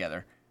words put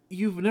together.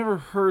 You've never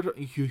heard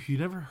you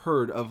never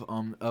heard of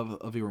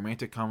a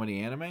romantic comedy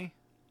anime?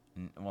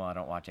 Well, I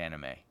don't watch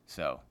anime,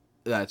 so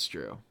that's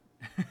true.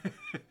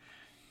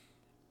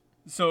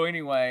 So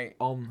anyway,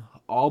 all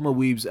my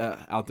weebs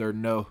out there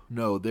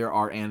know there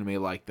are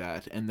anime like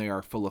that, and they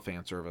are full of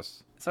fan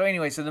service. So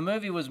anyway, so the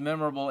movie was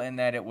memorable in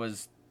that it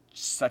was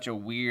such a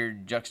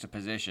weird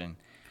juxtaposition.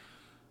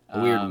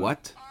 A weird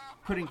what?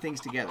 Putting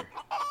things together.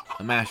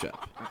 A mashup.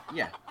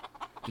 Yeah.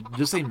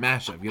 Just say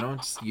mashup. You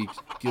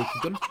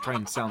don't try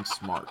and sound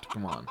smart.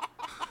 Come on.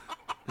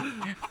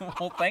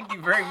 Well, thank you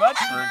very much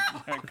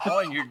for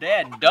calling your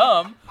dad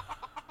dumb.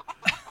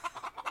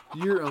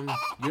 You're not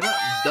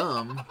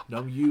dumb.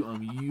 No,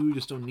 you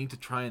just don't need to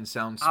try and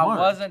sound smart. I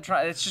wasn't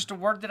trying. It's just a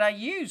word that I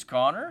use,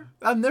 Connor.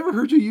 I've never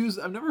heard you use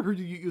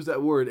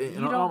that word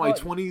in all my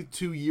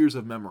 22 years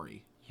of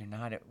memory. You're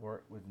not at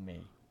work with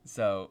me,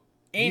 so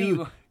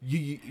anyway.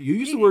 You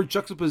use the word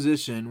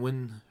juxtaposition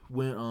when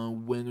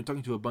you're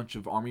talking to a bunch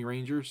of Army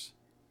Rangers.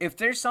 If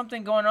there's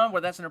something going on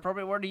where that's an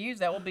appropriate word to use,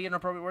 that will be an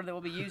appropriate word that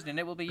will be used, and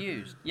it will be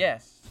used.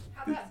 Yes.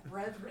 How about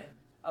brethren?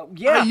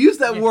 Yeah. I used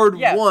that word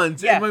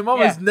once, and my mom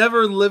has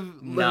never let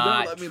me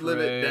live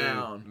it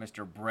down.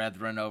 Mr.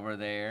 Brethren over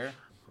there.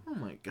 Oh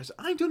my gosh,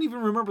 I don't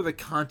even remember the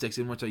context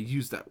in which I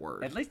used that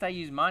word. At least I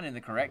used mine in the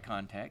correct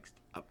context.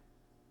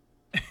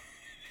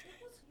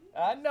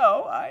 I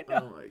know.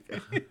 Oh my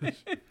gosh.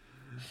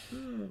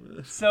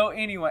 So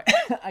anyway,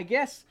 I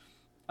guess.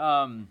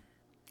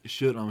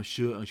 Should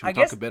we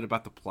talk a bit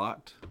about the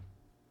plot?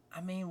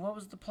 I mean, what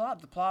was the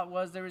plot? The plot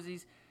was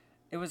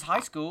it was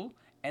high school,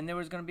 and there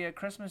was going to be the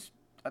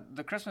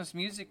Christmas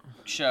music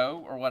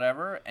show or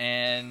whatever,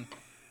 and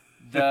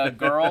the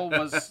girl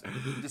was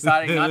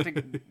deciding not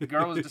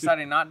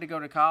to go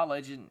to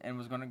college and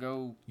was going to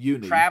go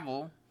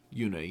travel.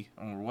 Uni.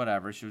 Or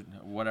whatever.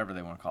 Whatever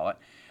they want to call it.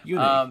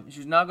 Uni. She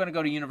was not going to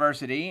go to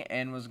university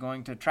and was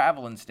going to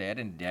travel instead,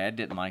 and Dad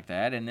didn't like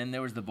that. And then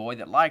there was the boy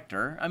that liked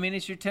her. I mean,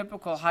 it's your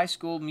typical high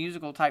school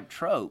musical type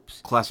tropes.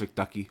 Classic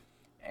Ducky.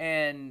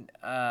 And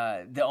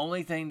the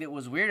only thing that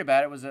was weird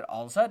about it was that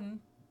all of a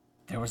sudden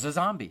there was a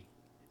zombie.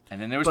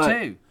 And then there was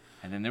 2.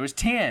 And then there was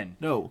 10.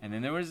 No. And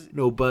then there was...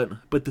 No, but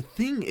the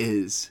thing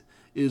is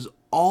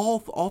all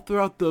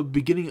throughout the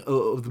beginning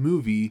of the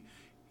movie,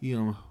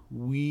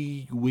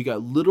 we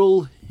got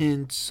little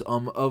hints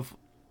of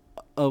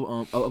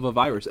a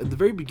virus. At the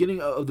very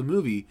beginning of the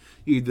movie,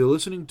 they're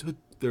listening to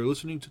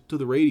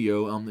the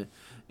radio, and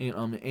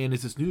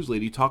it's this news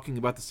lady talking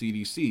about the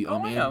CDC.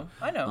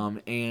 I know.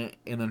 And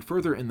then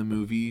further in the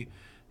movie,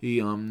 we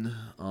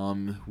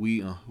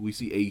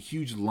see a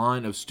huge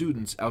line of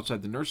students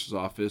outside the nurse's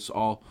office,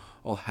 all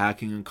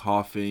hacking and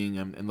coughing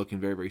and looking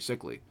very, very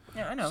sickly.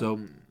 Yeah, I know. So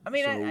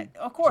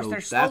of course,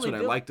 they're slowly. That's what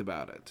I liked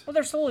about it. Well,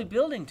 they're slowly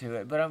building to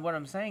it, but what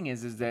I'm saying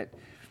is that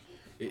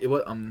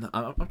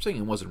I'm saying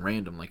it wasn't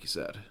random, like you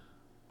said.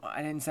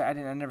 I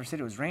never said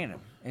it was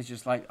random. It's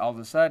just like all of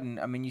a sudden,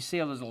 I mean, you see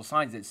all those little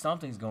signs that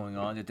something's going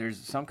on, that there's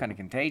some kind of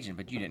contagion,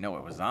 but you didn't know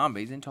it was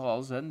zombies until all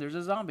of a sudden there's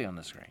a zombie on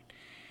the screen.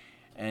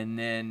 And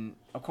then,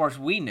 of course,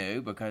 we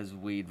knew because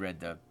we'd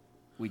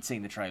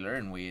seen the trailer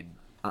and we had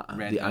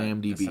read the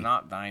IMDb. the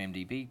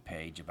IMDb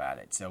page about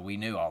it, so we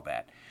knew all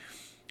that.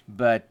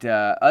 But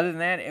other than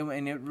that, it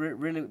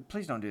really,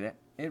 please don't do that.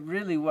 It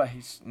really was.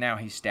 He's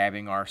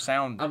stabbing our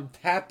sound. I'm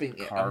tapping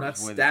it. I'm not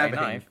with stabbing.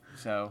 a knife.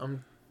 So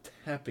I'm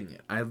tapping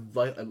it. I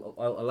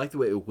like the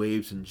way it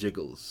waves and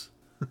jiggles.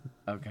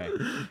 Okay.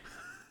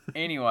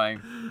 Anyway,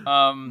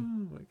 oh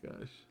my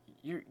gosh.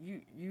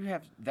 You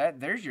have that.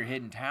 There's your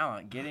hidden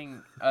talent,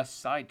 getting us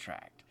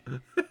sidetracked.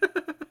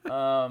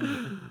 I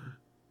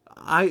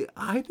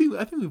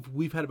think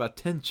we've had about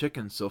 10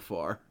 chickens so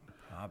far.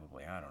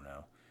 Probably, I don't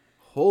know.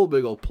 Whole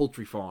big old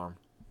poultry farm.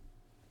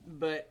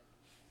 But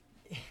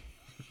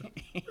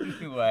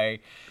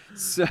anyway,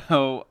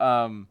 so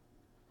I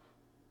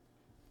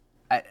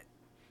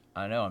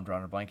know I'm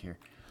drawing a blank here.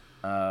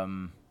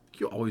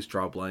 You always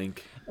draw a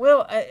blank.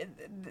 Well,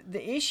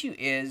 the issue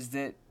is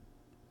that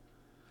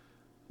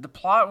the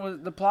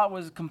plot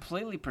was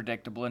completely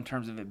predictable in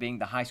terms of it being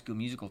the High School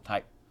Musical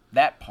type,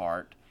 that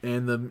part.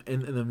 And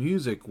the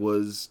music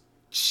was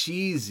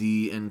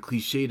cheesy and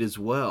cliched as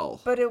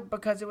well. But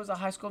because it was a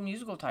High School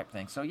Musical type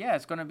thing. So yeah,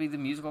 it's going to be the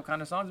musical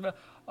kind of songs about,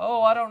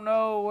 oh, I don't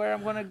know where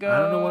I'm going to go. I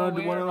don't know what I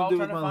We're want all to do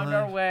trying with to my find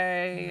life. our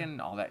way and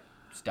all that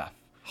stuff.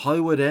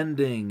 Hollywood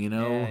ending,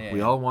 Yeah.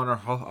 We all want our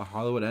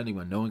Hollywood ending,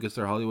 but no one gets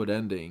their Hollywood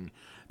ending.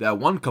 That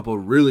one couple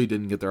really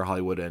didn't get their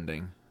Hollywood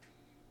ending.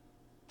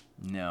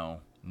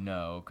 No,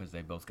 because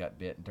they both got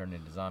bit and turned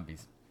into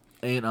zombies.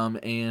 And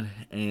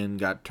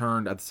got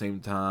turned at the same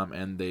time,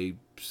 and they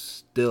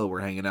still were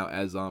hanging out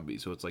as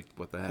zombies. So it's like,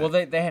 what the heck? Well,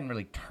 they hadn't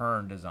really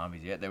turned to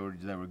zombies yet. They were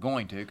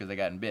going to because they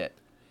gotten bit.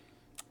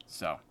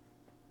 So,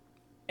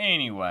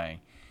 anyway,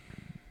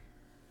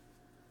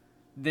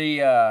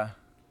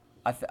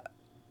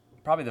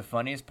 probably the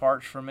funniest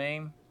parts for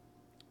me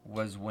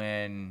was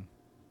when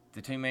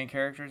the two main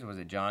characters, was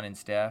it John and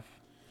Steph?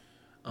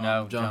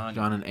 No, John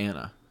and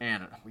Anna.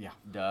 Anna, yeah,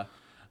 duh.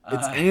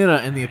 It's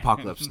Anna and the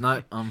Apocalypse,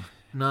 not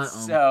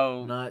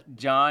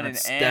John and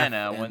Steph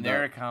Anna, and when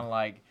they're kind of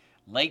like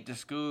late to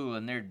school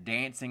and they're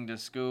dancing to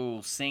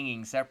school,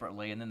 singing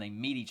separately, and then they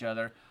meet each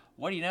other.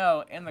 What do you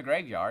know? In the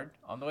graveyard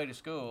on the way to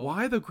school.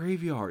 Why the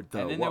graveyard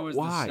though? And then there was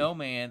Why? the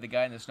snowman, the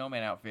guy in the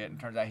snowman outfit, and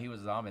turns out he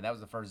was a zombie. That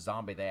was the first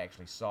zombie they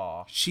actually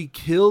saw. She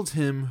killed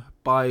him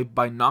by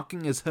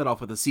knocking his head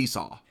off with a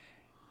seesaw.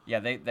 Yeah,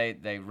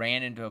 they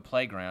ran into a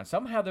playground.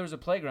 Somehow there was a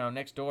playground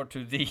next door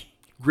to the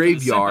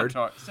graveyard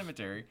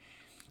cemetery.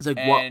 It's like,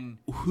 and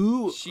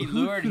who? She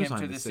lured him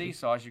to the city?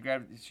 seesaw. She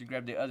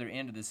grabbed the other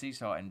end of the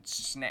seesaw and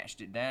snatched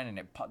it down, and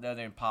the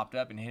other end popped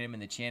up and hit him in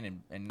the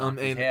chin and knocked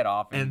his head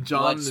off. And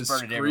John John is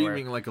screaming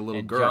everywhere. like a little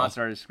and girl. John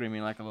started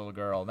screaming like a little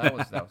girl. That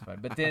was fun.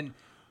 But then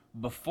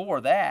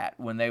before that,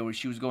 when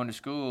she was going to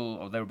school,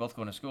 or they were both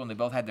going to school, and they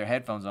both had their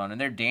headphones on,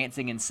 and they're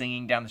dancing and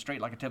singing down the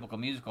street like a typical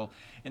musical,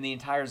 and the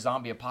entire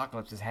zombie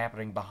apocalypse is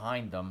happening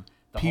behind them.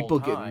 People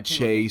getting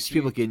chased,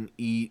 people getting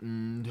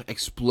eaten,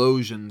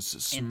 explosions,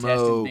 smoke.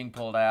 Intestines being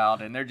pulled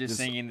out, and they're just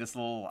singing this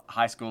little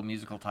High School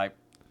Musical type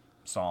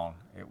song.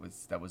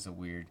 That was a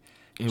weird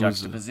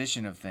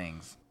juxtaposition of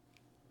things.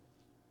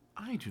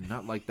 I do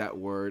not like that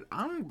word.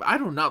 I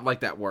do not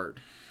like that word.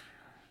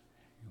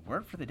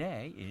 Word for the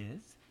day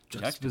is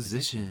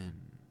juxtaposition.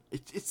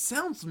 It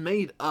sounds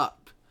made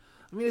up.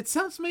 I mean, it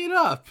sounds made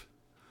up.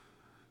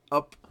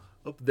 Up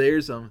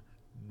there's the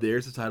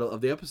title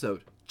of the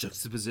episode.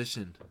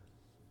 Juxtaposition.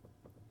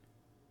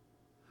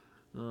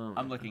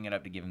 I'm looking it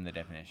up to give him the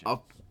definition.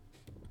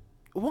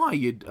 Why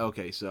you?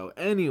 Okay, so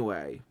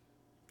anyway,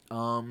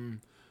 hey,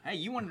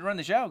 you wanted to run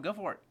the show? Go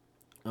for it.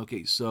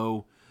 Okay,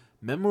 so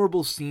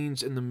memorable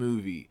scenes in the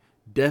movie.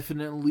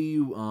 Definitely,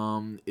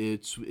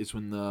 it's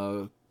when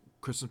the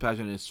Christmas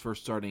pageant is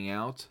first starting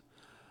out.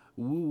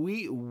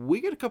 We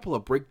get a couple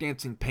of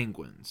breakdancing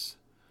penguins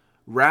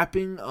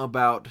rapping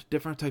about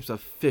different types of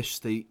fish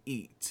they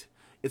eat.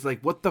 It's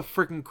like, what the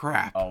freaking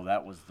crap? Oh,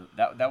 that was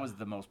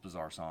the most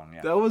bizarre song.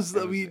 Yeah, that was.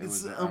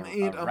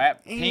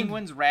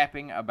 Penguins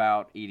rapping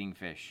about eating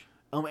fish.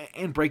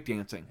 And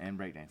breakdancing.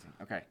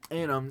 Okay.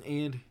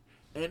 And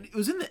it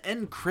was in the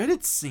end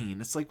credits scene.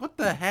 It's like, what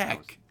the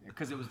heck?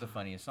 Because it was the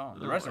funniest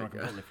song. The rest of them were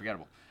completely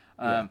forgettable.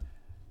 Yeah.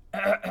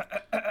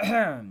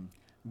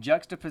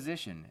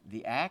 Juxtaposition,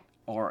 the act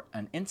or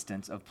an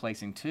instance of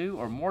placing two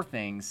or more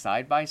things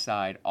side by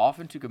side,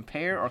 often to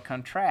compare or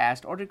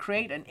contrast or to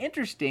create an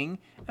interesting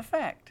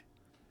effect.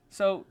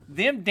 So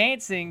them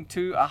dancing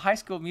to a High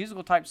School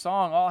Musical type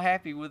song, all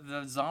happy with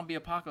the zombie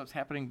apocalypse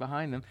happening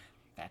behind them,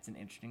 that's an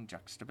interesting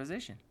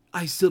juxtaposition.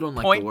 I still don't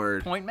like the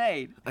word. Point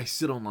made. I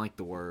still don't like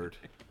the word.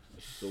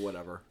 So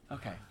whatever.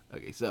 Okay.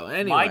 Okay, so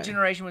anyway. My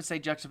generation would say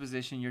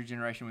juxtaposition. Your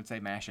generation would say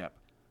mashup.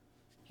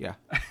 Yeah,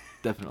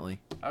 definitely.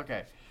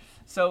 Okay.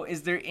 So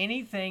is there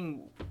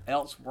anything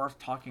else worth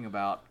talking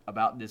about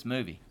this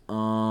movie?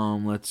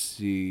 Let's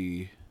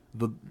see.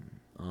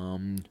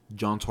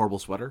 John's horrible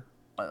sweater.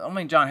 I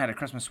mean, John had a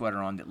Christmas sweater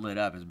on that lit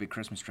up. It was a big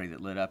Christmas tree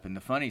that lit up. And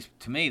the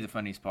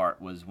funniest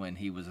part was when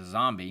he was a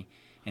zombie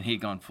and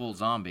he'd gone full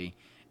zombie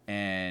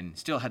and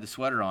still had the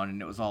sweater on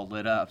and it was all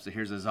lit up. So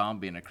here's a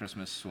zombie in a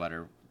Christmas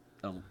sweater,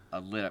 a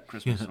lit up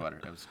Christmas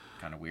sweater. It was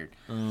kind of weird.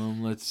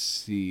 Let's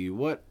see.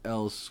 What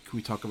else could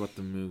we talk about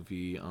the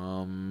movie?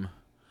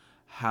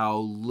 How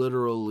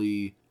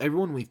literally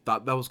everyone we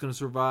thought that was going to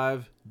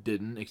survive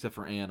didn't, except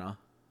for Anna.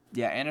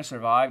 Yeah, Anna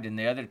survived, and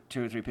the other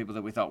 2 or 3 people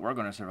that we thought were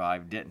going to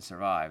survive didn't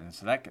survive, and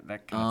so that kind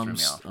of threw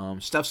me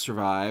off. Steph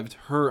survived.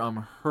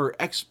 Her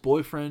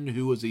ex-boyfriend,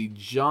 who was a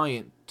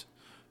giant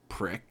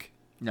prick,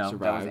 No,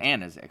 survived. that was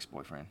Anna's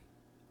ex-boyfriend.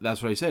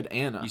 That's what I said.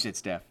 Anna. You said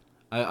Steph.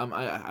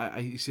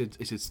 I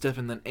said Steph,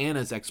 and then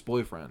Anna's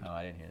ex-boyfriend. Oh,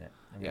 I didn't hear that.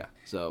 Okay. Yeah.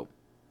 So,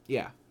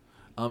 yeah.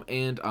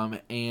 And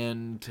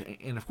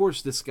of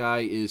course, this guy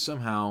is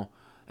somehow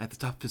at the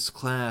top of his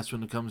class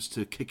when it comes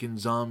to kicking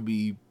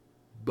zombie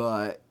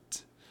butt.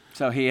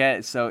 So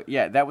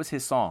that was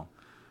his song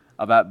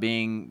about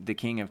being the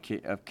king of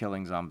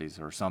killing zombies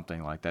or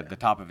something like that, the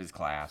top of his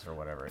class or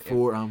whatever.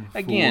 For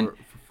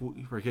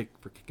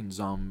kicking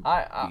zombies.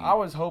 I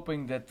was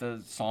hoping that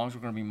the songs were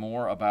going to be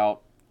more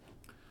about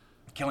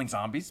killing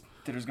zombies.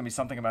 That there's going to be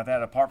something about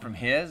that. Apart from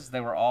his,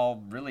 they were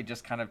all really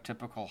just kind of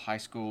typical High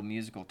School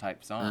Musical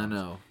type songs. I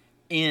know.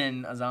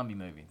 In a zombie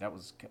movie, that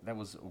was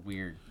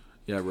weird.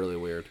 Yeah, really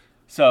weird.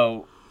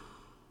 So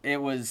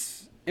it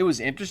was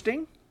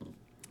interesting.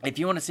 If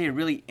you want to see a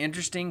really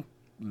interesting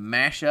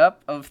mashup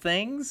of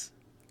things,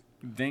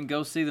 then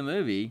go see the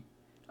movie.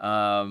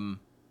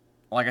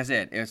 Like I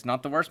said, it's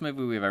not the worst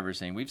movie we've ever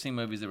seen. We've seen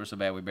movies that were so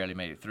bad we barely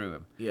made it through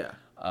them. Yeah.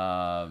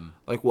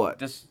 Like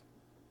what?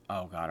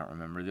 Oh God, I don't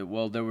remember.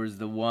 Well, there was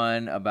the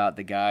one about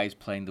the guys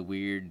playing the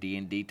weird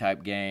D&D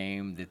type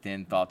game that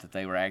then thought that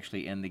they were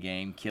actually in the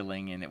game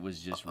killing, and it was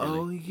just really.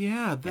 Oh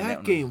yeah,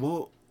 that game.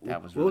 What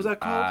was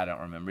that called? I don't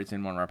remember. It's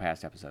in one of our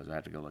past episodes. I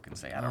have to go look and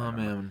see. I don't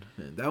remember.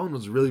 Man, that one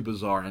was really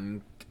bizarre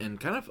and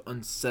kind of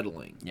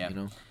unsettling. Yeah. You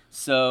know.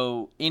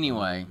 So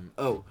anyway.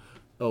 That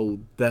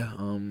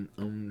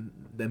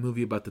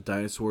movie about the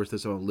dinosaurs that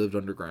somehow lived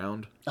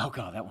underground. Oh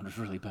God, that one was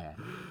really bad.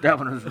 That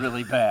one was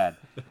really bad.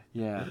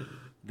 Yeah.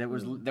 That were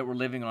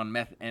living on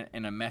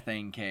in a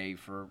methane cave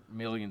for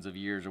millions of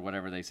years or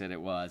whatever they said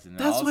it was, and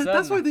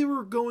that's why they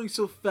were going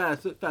so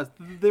fast.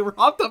 They were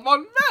hopped up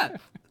on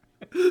meth.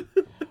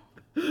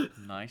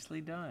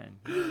 Nicely done.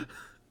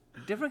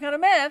 Different kind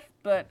of meth,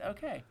 but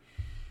okay.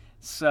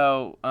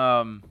 So,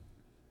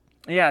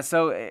 yeah.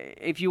 So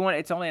if you want,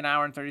 it's only an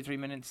hour and 33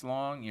 minutes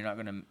long. You're not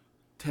going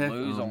to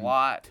lose a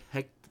lot.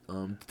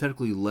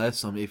 Technically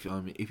less. If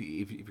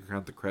you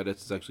count the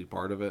credits, it's actually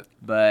part of it.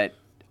 But.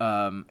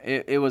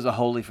 It was a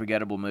wholly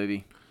forgettable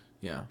movie.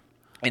 Yeah.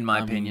 In my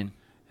opinion.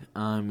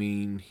 I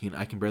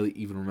can barely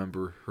even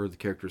remember the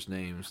characters'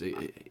 names,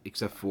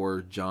 except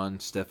for John,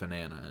 Steph, and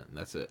Anna, and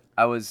that's it.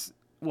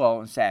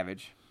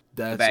 Savage.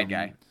 The bad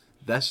guy.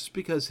 That's just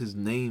because his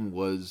name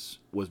was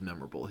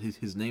memorable.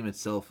 His name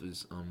itself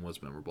was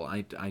memorable.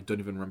 I don't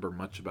even remember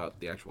much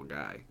about the actual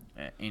guy.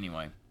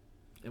 Anyway.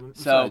 And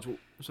besides,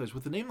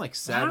 with a name like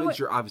Savage,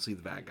 you're obviously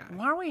the bad guy.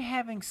 Why are we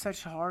having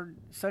such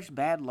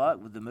bad luck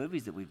with the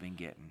movies that we've been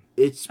getting?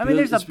 It's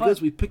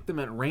because we picked them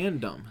at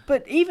random.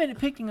 But even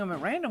picking them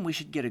at random, we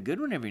should get a good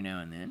one every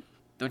now and then.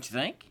 Don't you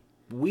think?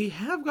 We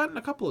have gotten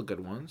a couple of good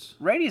ones.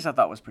 Radius, I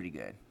thought, was pretty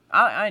good.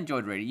 I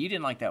enjoyed Radius. You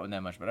didn't like that one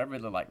that much, but I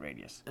really liked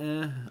Radius.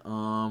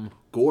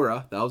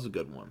 Gora, that was a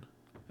good one.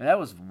 That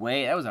was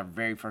our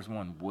very first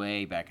one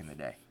way back in the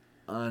day.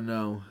 I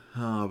know.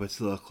 Oh, but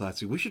still a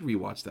classic. We should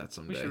rewatch that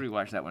someday. We should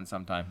rewatch that one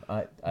sometime.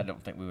 I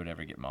don't think we would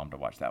ever get Mom to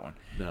watch that one.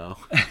 No.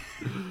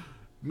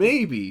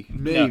 Maybe.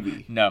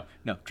 No.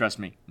 Trust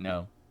me.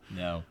 No.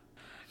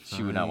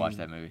 She would not watch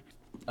that movie.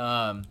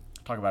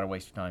 Talk about a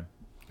waste of time.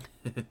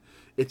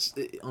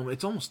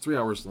 It's almost 3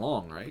 hours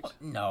long, right?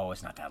 No,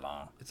 it's not that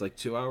long. It's like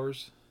 2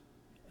 hours.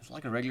 It's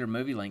like a regular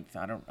movie length.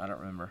 I don't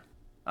remember.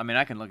 I mean,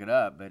 I can look it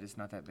up, but it's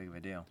not that big of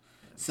a deal.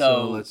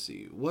 So let's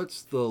see.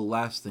 What's the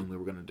last thing we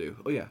were gonna do?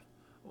 Oh yeah,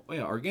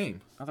 our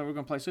game. I thought we were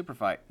gonna play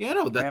Superfight. Yeah,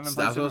 no, that's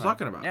what I was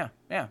talking about.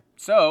 Yeah.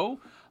 So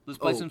let's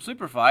play some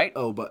Superfight.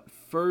 But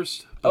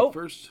first,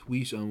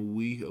 we should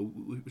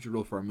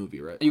roll for our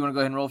movie, right? You want to go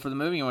ahead and roll for the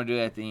movie? Or you want to do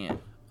that at the end?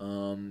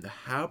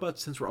 How about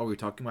since we're already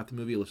talking about the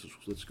movie, let's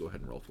go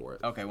ahead and roll for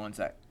it. Okay, one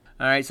sec.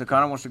 All right, so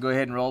Connor wants to go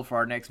ahead and roll for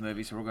our next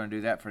movie, so we're going to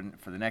do that for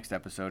the next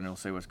episode, and we'll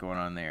see what's going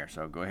on there.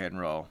 So go ahead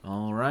and roll.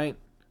 All right.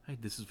 Hey,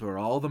 this is for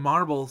all the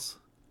marbles.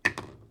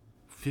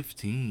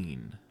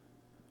 15.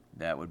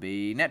 That would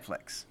be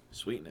Netflix.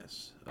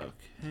 Sweetness.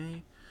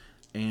 Okay.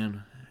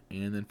 And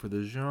then for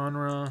the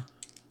genre,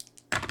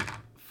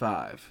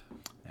 5.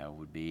 That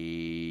would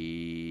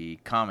be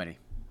comedy.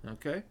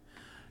 Okay.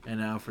 And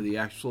now for the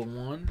actual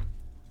one,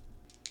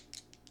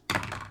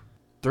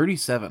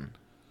 37.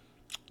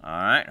 All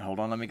right, hold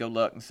on. Let me go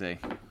look and see.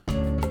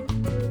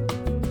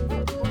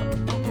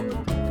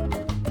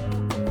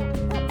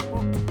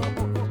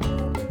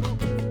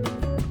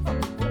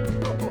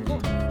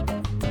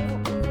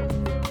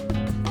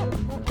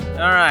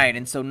 All right,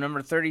 and so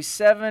number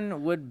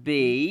 37 would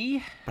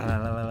be... Oh,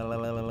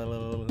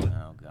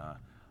 God.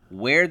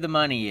 Where the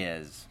Money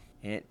Is.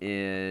 It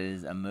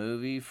is a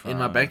movie from... In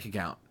my bank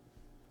account.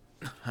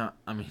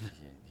 I mean...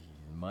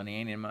 Money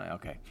ain't in my...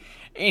 Okay.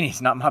 And it's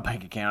not my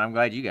bank account. I'm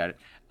glad you got it.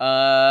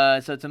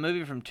 So it's a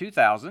movie from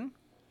 2000.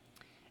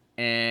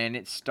 And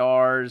it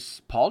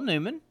stars Paul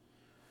Newman.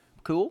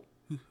 Cool.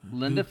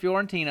 Linda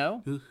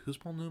Fiorentino. Who's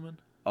Paul Newman?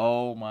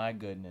 Oh, my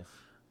goodness.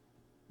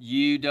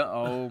 You don't...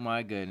 Oh,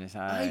 my goodness.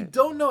 I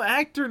don't know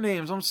actor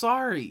names. I'm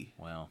sorry.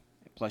 Well,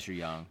 plus you're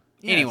young.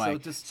 Yeah, anyway,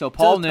 so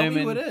Paul tell Newman...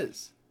 me who it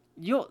is.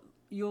 You'll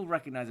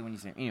recognize it when you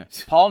see it. Anyway,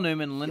 Paul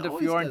Newman, Linda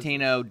always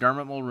Fiorentino,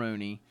 Dermot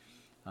Mulroney.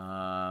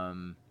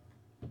 I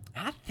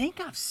think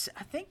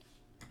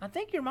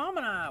your mom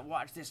and I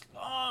watched this a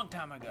long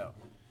time ago.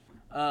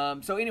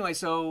 So anyway,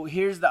 so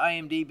here's the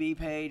IMDb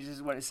page. This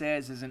is what it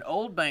says. Is an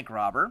old bank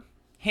robber,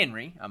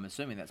 Henry, I'm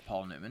assuming that's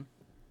Paul Newman,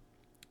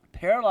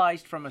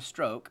 paralyzed from a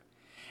stroke,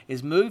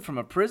 is moved from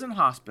a prison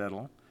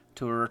hospital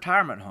to a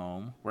retirement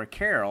home where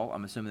Carol,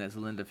 I'm assuming that's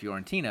Linda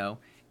Fiorentino,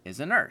 is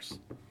a nurse.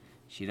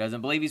 She doesn't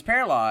believe he's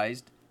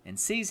paralyzed and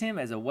sees him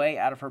as a way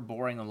out of her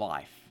boring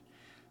life.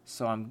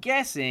 So I'm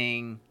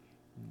guessing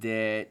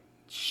that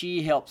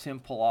she helps him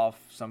pull off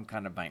some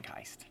kind of bank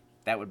heist.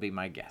 That would be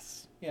my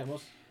guess. Yeah,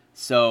 most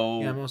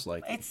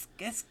likely.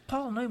 It's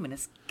Paul Newman.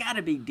 It's got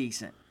to be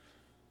decent.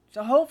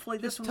 So hopefully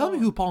this one. Tell me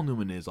who Paul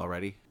Newman is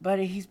already.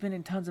 Buddy, he's been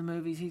in tons of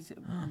movies. He's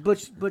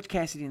Butch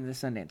Cassidy and the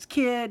Sundance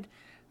Kid.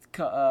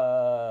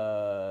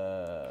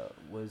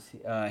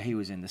 He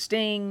was in The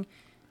Sting.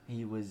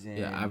 He was in.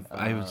 Yeah,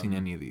 I haven't seen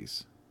any of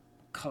these.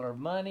 Color of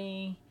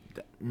Money.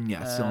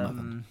 Yeah, still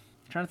nothing.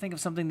 Trying to think of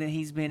something that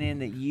he's been in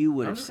that you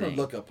would have seen. I'm just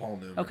gonna look up Paul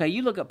Newman. Okay,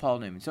 you look up Paul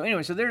Newman. So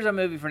anyway, so there's our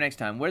movie for next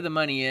time. Where the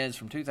Money Is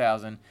from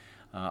 2000,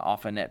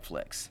 off of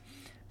Netflix.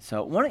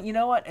 So you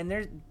know what?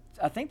 And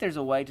I think there's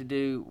a way to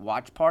do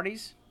watch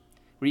parties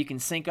where you can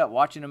sync up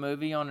watching a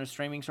movie on a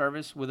streaming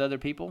service with other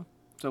people.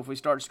 So if we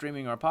start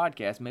streaming our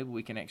podcast, maybe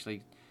we can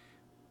actually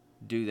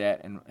do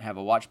that and have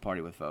a watch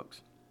party with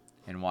folks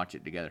and watch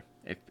it together.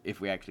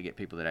 If we actually get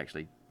people that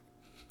actually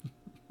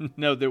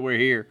know that we're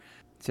here.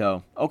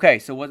 So, okay,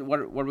 so what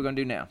are we going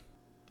to do now?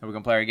 Are we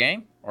going to play our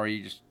game, or are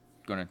you just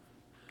going to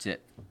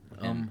sit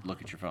and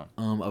look at your phone?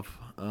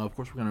 Of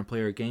course we're going to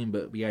play our game,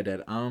 but yeah,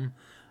 Dad, I've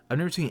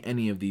never seen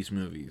any of these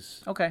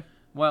movies. Okay,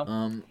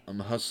 well.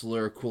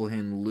 Hustler, Cool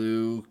Hand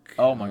Luke.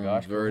 Oh my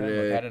gosh,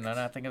 Verdict. How did I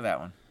not think of that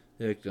one?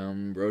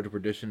 Road to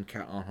Perdition,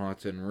 Cat on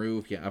Hot Tin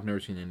Roof. Yeah, I've never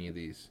seen any of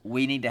these.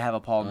 We need to have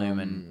a Paul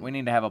Newman. We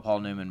need to have a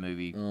Paul Newman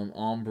movie.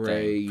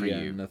 Ombre.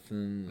 Yeah,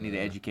 nothing. We need to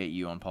educate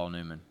you on Paul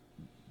Newman.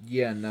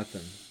 Yeah,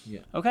 nothing. Yeah.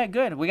 Okay,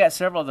 good. We got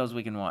several of those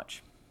we can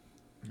watch.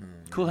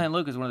 Cool Hand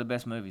Luke is one of the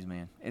best movies,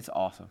 man. It's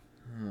awesome.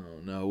 Oh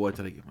no, what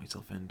did I get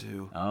myself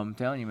into? I'm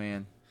telling you,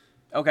 man.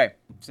 Okay,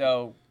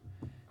 so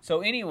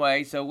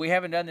anyway, so we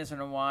haven't done this in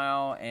a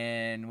while,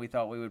 and we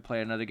thought we would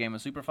play another game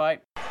of Superfight.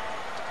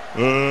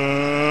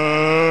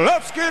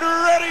 Let's get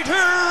ready to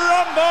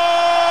rumble!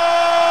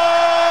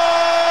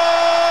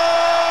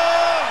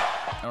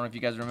 I don't know if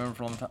you guys remember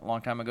from a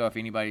long time ago, if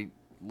anybody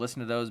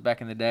listened to those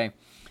back in the day.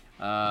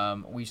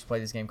 We used to play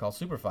this game called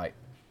Superfight.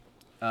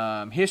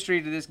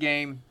 History to this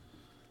game: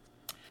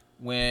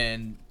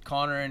 when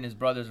Connor and his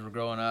brothers were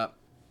growing up,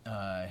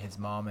 his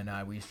mom and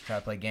I, we used to try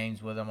to play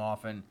games with them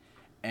often,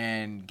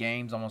 and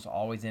games almost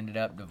always ended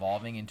up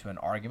devolving into an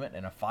argument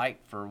and a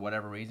fight for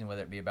whatever reason,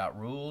 whether it be about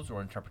rules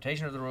or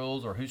interpretation of the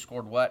rules or who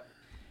scored what.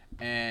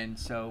 And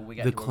so we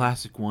got the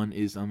classic one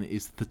is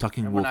the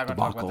Talking Wolf debacle. We're not going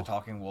to talk about the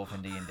Talking Wolf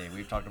in D&D.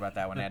 We've talked about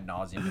that one ad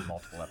nauseum in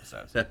multiple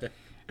episodes.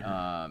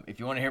 If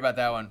you want to hear about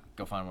that one,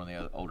 go find one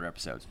of the older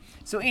episodes.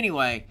 So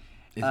anyway,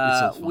 it's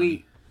so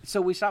funny.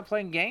 we stopped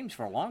playing games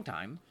for a long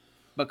time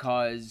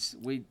because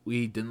we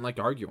didn't like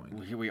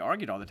arguing. We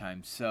argued all the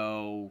time.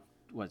 So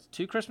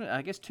two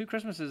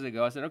Christmases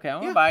ago, I said, okay,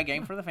 I'm going to buy a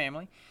game for the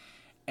family,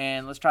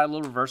 and let's try a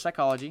little reverse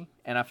psychology.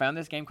 And I found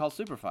this game called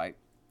Superfight,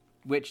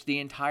 which the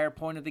entire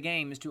point of the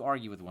game is to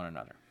argue with one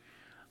another.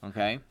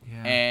 Okay?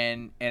 Yeah.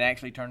 And it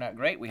actually turned out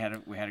great. We had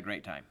a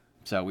great time.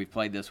 So we've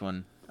played this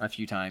one a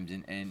few times,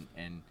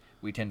 and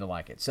we tend to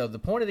like it. So the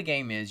point of the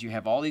game is you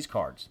have all these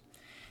cards,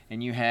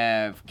 and you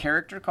have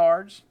character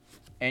cards,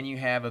 and you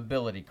have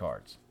ability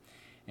cards.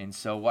 And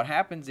so what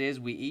happens is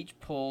we each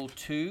pull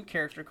 2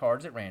 character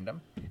cards at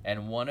random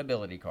and 1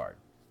 ability card.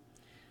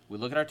 We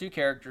look at our 2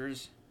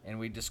 characters, and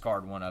we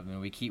discard one of them,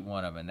 and we keep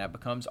one of them. And that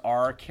becomes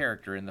our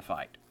character in the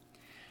fight.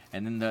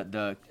 And then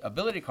the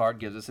ability card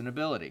gives us an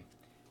ability.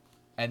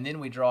 And then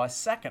we draw a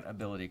second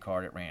ability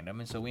card at random,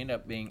 and so we end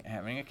up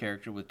having a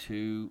character with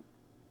 2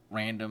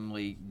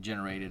 randomly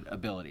generated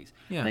abilities.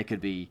 Yeah. They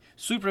could be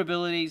super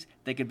abilities,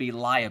 they could be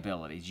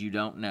liabilities, you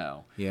don't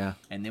know. Yeah.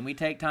 And then we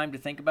take time to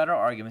think about our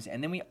arguments,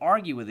 and then we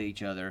argue with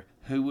each other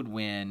who would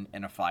win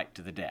in a fight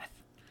to the death.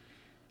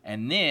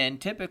 And then,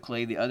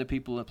 typically, the other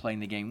people that are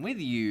playing the game with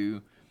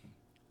you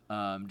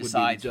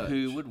decides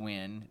who would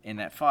win in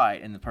that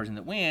fight, and the person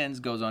that wins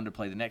goes on to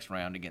play the next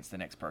round against the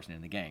next person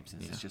in the game.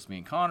 Since it's just me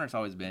and Connor, it's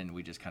always been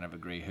we just kind of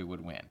agree who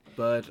would win.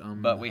 But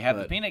we have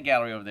the peanut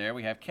gallery over there.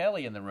 We have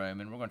Kelly in the room,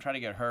 and we're going to try to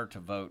get her to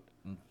vote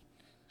and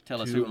tell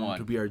us who won.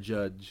 To be our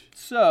judge.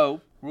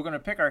 So we're going to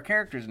pick our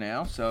characters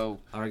now. So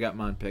I already got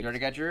mine picked. You already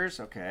got yours?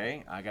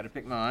 Okay. I got to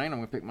pick mine. I'm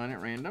going to pick mine at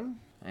random,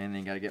 and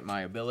then got to get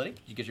my ability.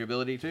 Did you get your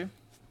ability too?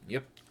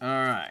 Yep. All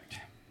right.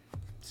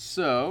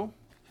 So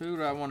who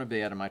do I want to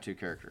be out of my 2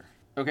 characters?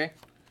 Okay.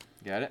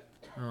 Got it.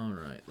 All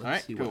right.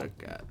 Let's see what I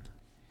got.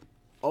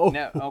 Oh.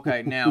 Now,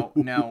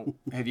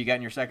 have you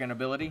gotten your second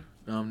ability?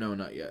 No,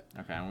 not yet.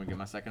 Okay, I'm gonna get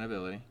my second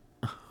ability.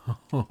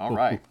 All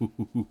right.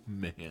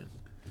 Man,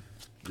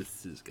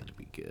 this is gonna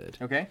be good.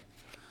 Okay.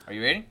 Are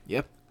you ready?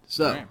 Yep.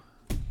 So, right.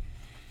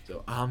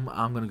 I'm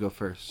gonna go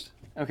first.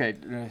 Okay.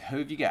 Who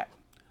have you got?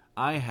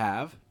 I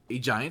have a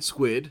giant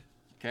squid.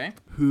 Okay.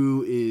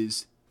 Who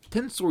is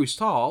 10 stories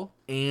tall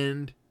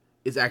and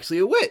is actually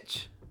a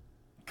witch.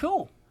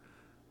 Cool.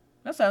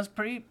 That sounds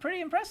pretty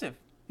impressive.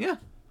 Yeah.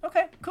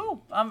 Okay,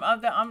 cool.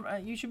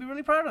 You should be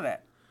really proud of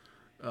that.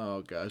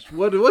 Oh gosh,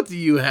 what do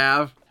you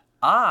have?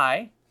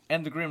 I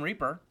am the Grim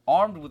Reaper,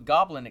 armed with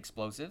goblin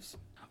explosives.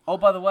 Oh,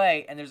 by the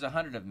way, and there's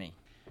 100 of me,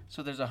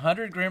 so there's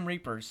 100 Grim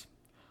Reapers,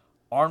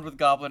 armed with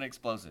goblin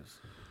explosives.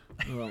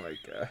 Oh my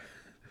god.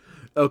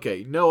 Okay,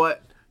 you know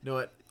what?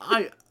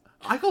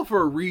 I go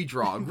for a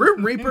redraw.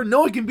 Grim Reaper.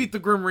 No one can beat the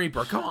Grim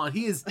Reaper. Come on,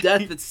 he is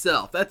death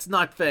itself. That's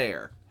not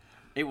fair.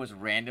 It was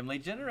randomly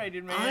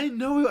generated, man. I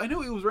know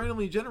it was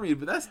randomly generated,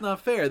 but that's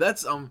not fair.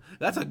 That's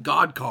a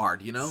god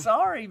card, you know?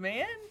 Sorry,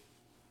 man.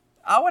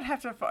 I would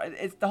have to.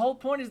 It's the whole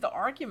point is the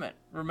argument.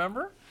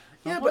 Remember?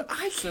 Yeah, but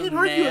I can't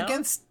argue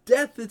against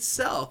death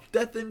itself.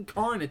 Death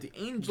incarnate, the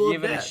angel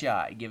of death.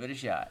 Give it a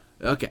shot.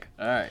 Okay.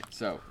 All right.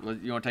 So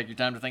you want to take your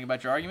time to think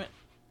about your argument?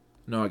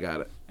 No, I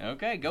got it.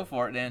 Okay, go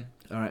for it then.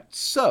 All right.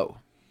 So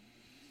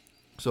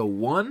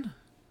one,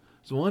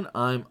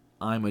 I'm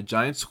a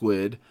giant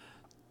squid.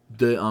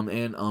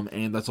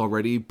 And that's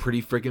already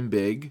pretty freaking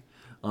big.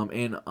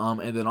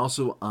 And then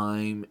also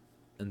I'm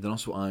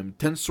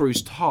 10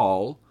 stories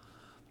tall.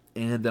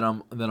 And then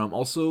I'm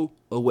also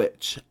a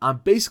witch. I'm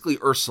basically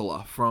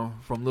Ursula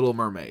from Little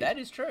Mermaid. That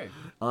is true.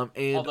 And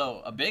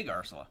although a big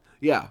Ursula.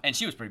 Yeah. And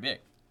she was pretty big.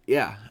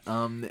 Yeah.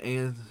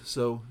 And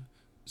so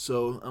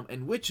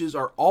and witches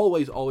are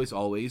always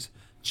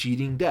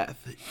cheating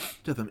death.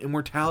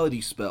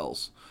 Immortality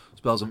spells,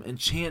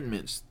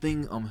 enchantments,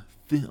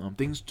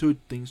 things to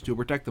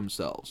protect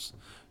themselves.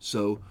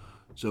 So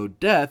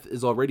death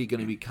is already going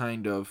to be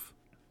kind of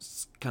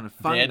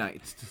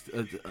finite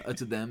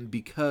to them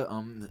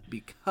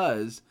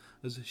because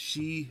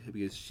she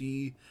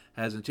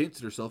has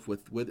enchanted herself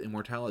with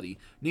immortality.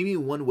 Name me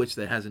one witch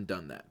that hasn't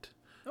done that.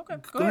 Okay,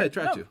 go ahead.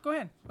 Try to. Go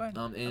ahead.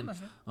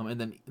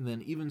 And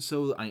then even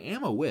so, I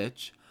am a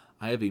witch.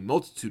 I have a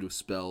multitude of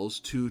spells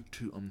to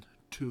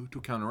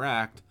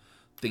counteract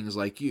things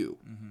like you.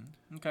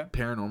 Mm-hmm. Okay.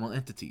 Paranormal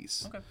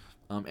entities. Okay.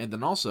 And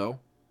then also,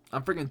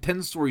 I'm freaking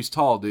 10 stories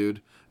tall,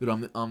 dude.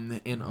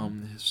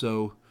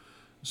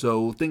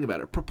 So think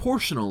about it.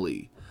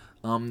 Proportionally,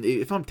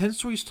 if I'm 10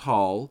 stories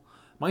tall,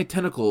 my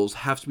tentacles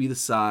have to be the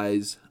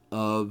size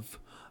of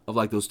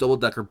like those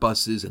double-decker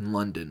buses in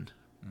London.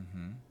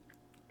 Mm-hmm.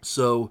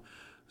 So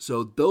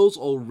those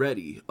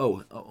already.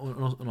 Oh,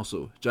 and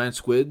also giant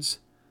squids,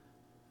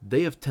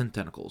 they have 10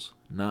 tentacles,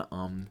 not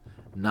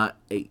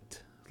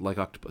 8 like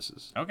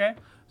octopuses. Okay.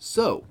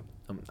 So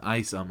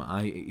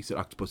you said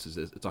octopuses.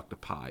 It's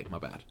octopi. My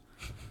bad.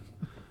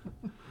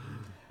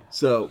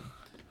 So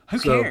who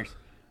cares?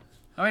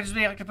 I mean, just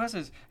be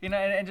octopuses,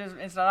 and just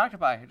it's not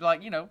octopi.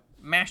 Like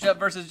mashed up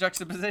versus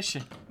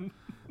juxtaposition.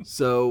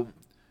 so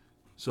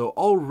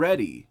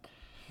already,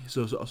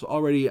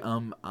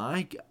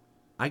 I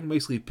can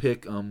basically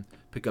pick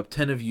up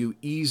 10 of you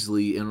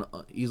easily in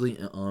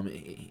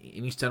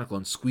each tentacle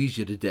and squeeze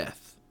you to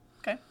death.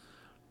 Okay.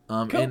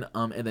 Cool.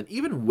 And then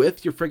even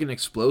with your friggin'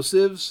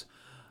 explosives,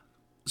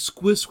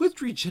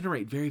 squids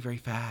regenerate very, very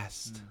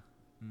fast.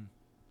 Mm.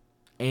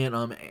 And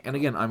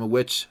again, I'm a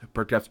witch,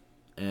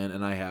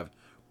 and I have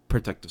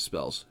protective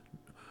spells.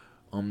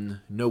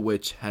 No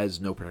witch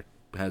has no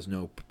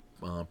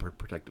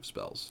protective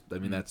spells. I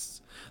mean,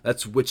 that's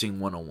witching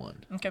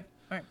 101. Okay. All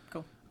right.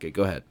 Cool. Okay,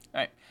 go ahead.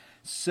 All right.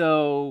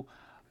 So,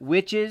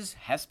 witches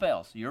have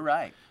spells. You're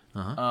right.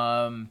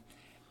 Uh-huh.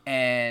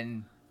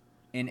 And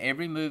in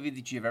every movie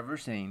that you've ever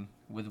seen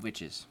with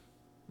witches,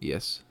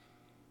 yes.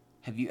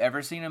 Have you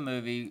ever seen a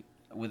movie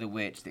with a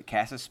witch that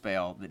casts a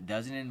spell that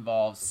doesn't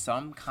involve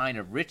some kind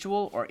of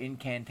ritual or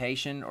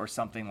incantation or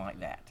something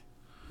like that?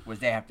 Where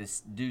they have to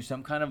do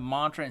some kind of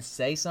mantra and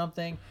say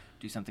something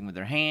do something with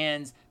their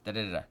hands,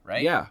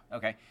 right? Yeah.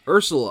 Okay.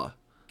 Ursula.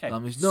 Okay.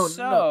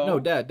 No,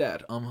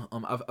 Dad.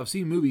 I've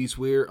seen movies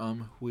where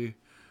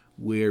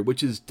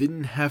witches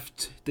didn't have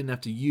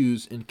to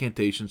use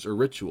incantations or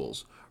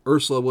rituals.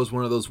 Ursula was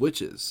one of those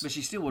witches. But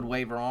she still would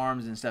wave her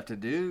arms and stuff to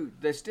do.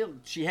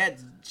 She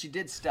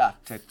did stuff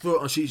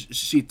to.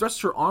 She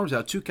thrusts her arms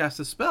out to cast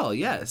a spell.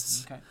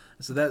 Yes. Okay.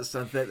 So that's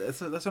not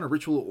a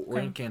ritual or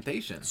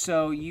incantation.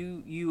 So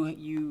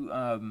you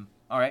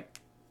all right,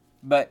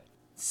 but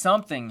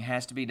something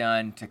has to be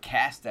done to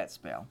cast that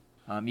spell.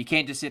 You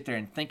can't just sit there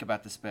and think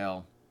about the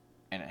spell,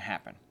 and it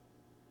happen.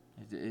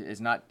 It's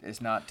not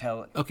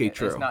Okay,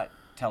 true. It's not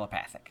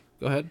telepathic.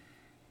 Go ahead.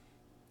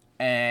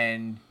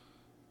 And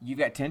you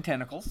got 10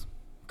 tentacles.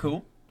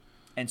 Cool.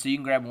 And so you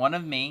can grab one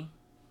of me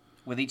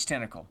with each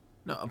tentacle.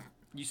 No.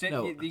 You said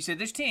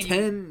there's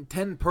 10.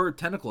 10 per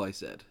tentacle, I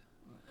said.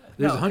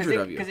 There's 100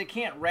 of you. Because it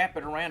can't wrap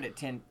it around at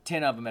 10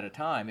 of them at a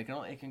time. It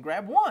can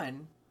grab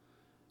one.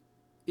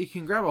 It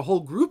can grab a whole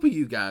group of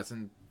you guys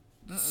and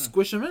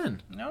squish them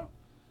in. No,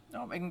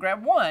 it can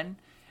grab one.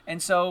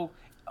 And so,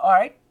 all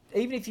right,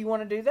 even if you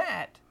want to do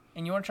that,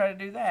 and you want to try to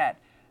do that,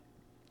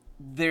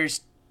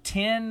 there's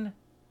 10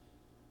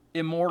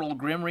 immortal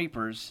Grim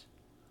Reapers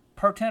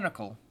per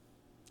tentacle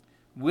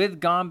with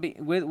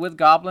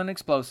goblin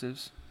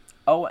explosives.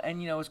 Oh,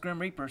 and it's Grim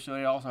Reaper, so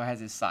it also has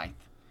his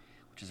scythe,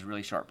 which is a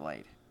really sharp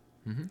blade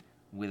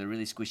with a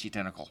really squishy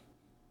tentacle.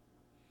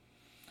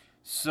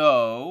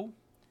 So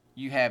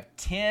you have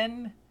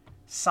 10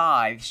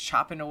 scythes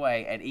chopping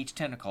away at each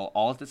tentacle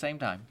all at the same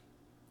time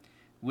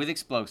with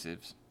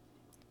explosives.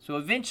 So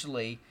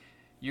eventually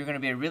you're going to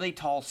be a really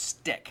tall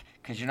stick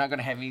because you're not going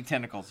to have any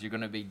tentacles. You're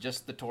going to be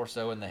just the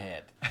torso and the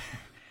head.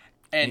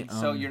 And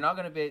so you're not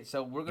going to be.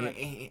 So we're going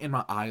to. And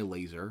my eye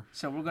laser.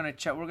 So we're going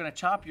to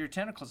chop your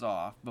tentacles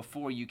off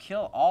before you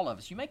kill all of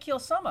us. You may kill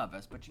some of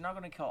us, but you're not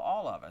going to kill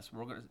all of us.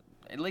 We're going to.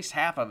 At least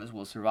half of us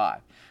will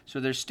survive.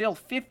 So there's still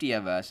 50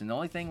 of us, and the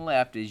only thing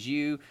left is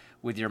you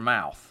with your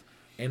mouth.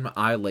 And my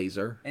eye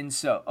laser. And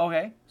so,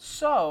 okay.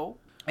 So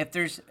if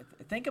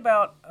think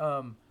about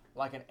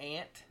like an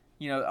ant,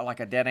 like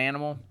a dead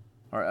animal.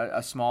 Or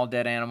a small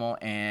dead animal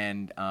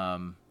and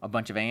a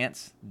bunch of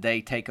ants,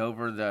 they take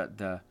over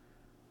the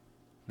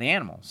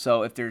animal.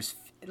 So if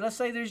let's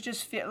say there's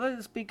just,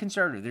 let's be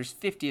conservative, there's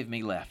 50 of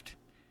me left.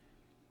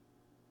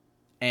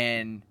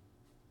 And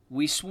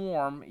we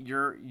swarm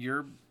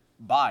your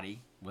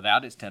body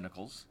without its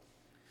tentacles.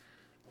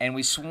 And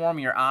we swarm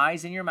your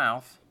eyes and your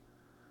mouth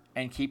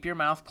and keep your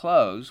mouth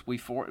closed.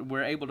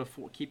 We're able to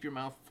keep your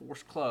mouth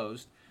forced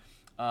closed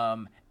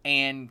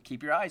and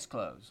keep your eyes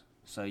closed.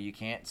 So you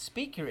can't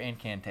speak your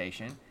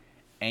incantation,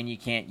 and you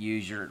can't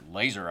use your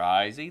laser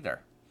eyes either.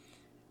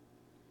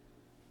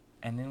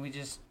 And then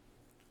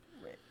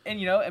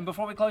and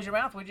before we close your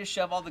mouth, we just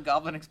shove all the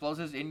goblin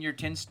explosives in your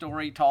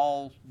 10-story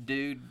tall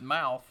dude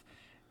mouth,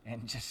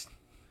 and just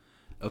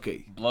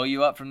blow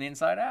you up from the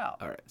inside out.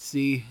 All right,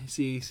 see,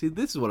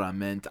 this is what I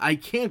meant. I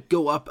can't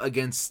go up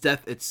against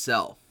death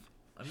itself.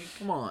 I mean,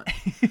 come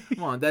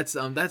on, that's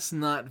not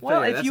fair.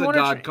 Well, that's a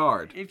god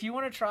card. If you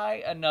want to try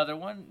another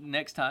one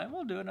next time,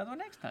 we'll do another one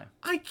next time.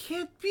 I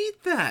can't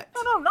beat that.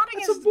 No, not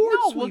that's against. A board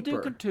no, sweeper.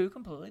 We'll do 2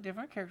 completely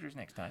different characters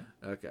next time.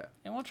 Okay.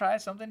 And we'll try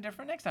something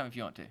different next time if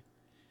you want to.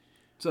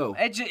 So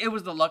it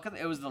was the luck of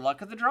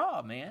the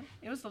draw, man.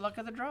 It was the luck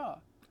of the draw.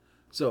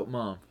 So,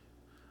 Mom,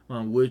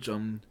 would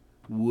you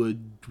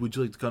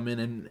like to come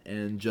in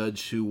and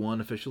judge who won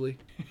officially?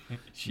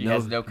 She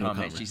has no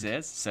comment. She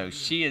says so.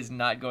 She is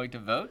not going to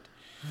vote.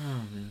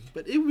 Oh man,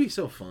 but it would be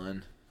so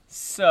fun.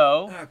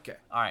 So okay,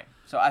 all right.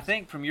 So I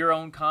think from your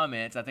own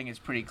comments, I think it's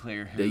pretty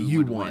clear who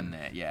would win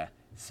that. Yeah.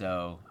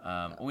 So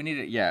we need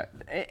it. Yeah,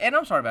 and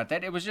I'm sorry about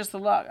that. It was just the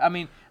luck. I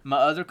mean, my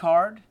other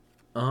card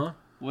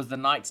was the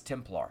Knights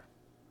Templar.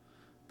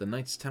 The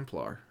Knights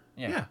Templar.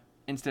 Yeah.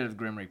 Instead of the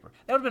Grim Reaper,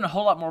 that would have been a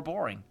whole lot more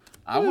boring.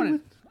 I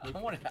wanted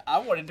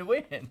to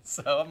win.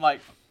 So I'm like,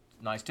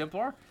 Knights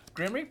Templar,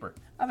 Grim Reaper.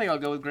 I think I'll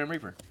go with Grim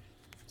Reaper.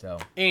 So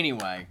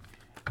anyway.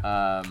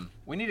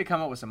 We need to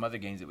come up with some other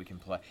games that we can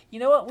play. You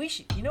know what we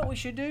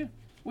should do?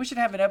 We should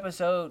have an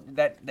episode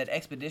that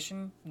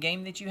expedition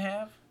game that you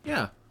have.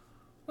 Yeah.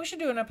 We should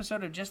do an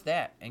episode of just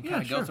that and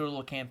kind of go through a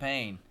little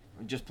campaign,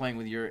 just playing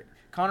with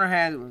Connor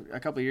had a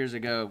couple of years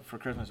ago for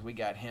Christmas. We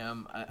got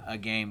him a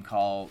game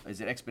called, is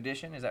it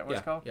Expedition? Is that what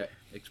it's called? Yeah,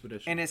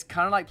 Expedition. And it's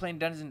kind of like playing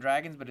Dungeons and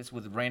Dragons, but it's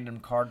with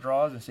random card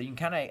draws, and so you can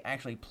kind of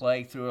actually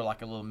play through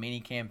like a little mini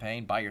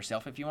campaign by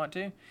yourself if you want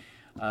to.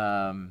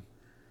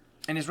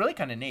 And it's really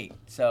kind of neat.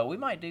 So we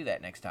might do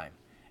that next time.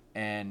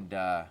 And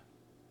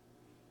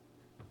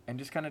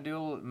just kind of do a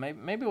little,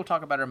 maybe we'll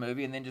talk about our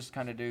movie and then just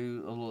kind of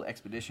do a little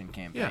expedition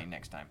campaign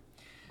next time.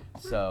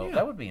 So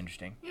that would be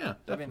interesting. Yeah,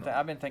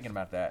 I've been thinking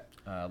about that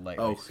lately.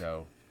 Oh.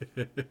 So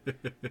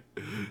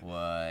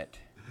what?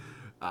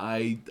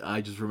 I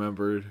just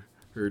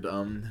heard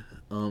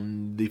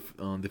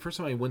the first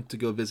time I went to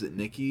go visit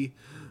Nikki,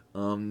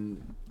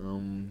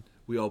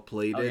 we all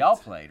played it. Y'all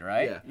played,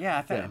 right?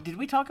 Yeah. Did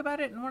we talk about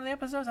it in one of the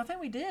episodes? I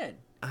think we did.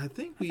 I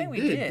think we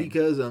did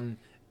because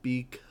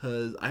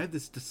because I have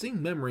this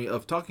distinct memory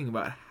of talking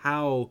about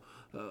how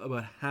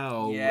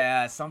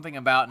Yeah, something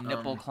about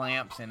nipple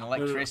clamps and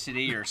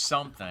electricity or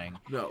something.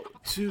 no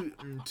two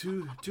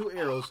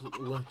arrows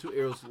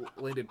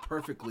landed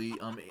perfectly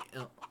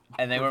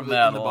And they were perfectly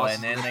in the metal, boss's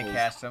and then they nipples.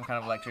 cast some kind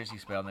of electricity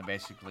spell, and they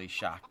basically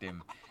shocked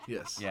him.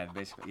 Yes. Yeah,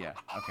 basically, yeah.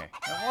 Okay.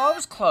 Well, it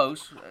was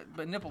close,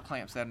 but nipple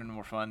clamps sounded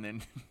more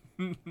fun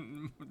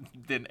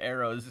than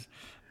arrows.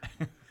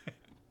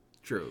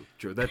 True.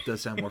 That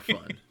does sound more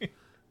fun.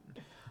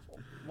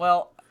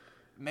 Well,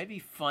 maybe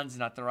fun's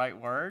not the right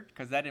word,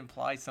 because that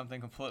implies something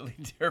completely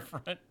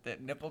different,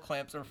 that nipple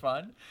clamps are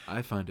fun.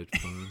 I find it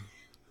fun.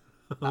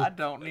 I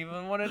don't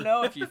even want to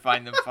know if you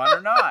find them fun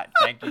or not.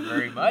 Thank you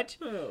very much.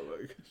 Oh my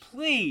gosh.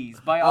 Please,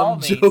 by all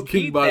means, joking,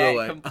 keep by that the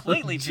way.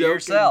 completely I'm to joking,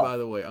 yourself. By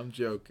the way, I'm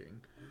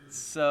joking.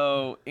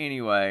 So,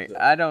 anyway,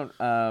 I don't...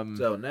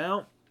 So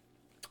now,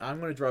 I'm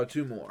going to draw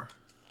 2 more.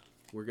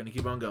 We're going to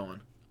keep on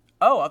going.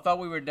 Oh, I thought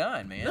we were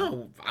done, man.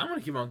 No, I want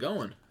to keep on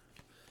going.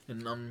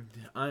 And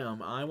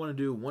I want to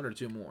do 1 or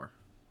 2 more.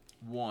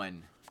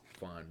 1.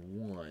 Fine,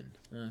 1.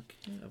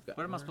 Okay, I've got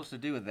What am I one. supposed to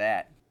do with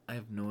that? I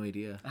have no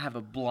idea. I have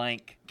a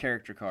blank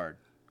character card.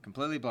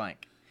 Completely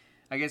blank.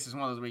 I guess it's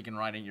one of those where you can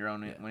write in your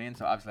own one in,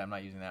 so obviously I'm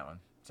not using that one.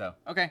 So,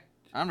 okay.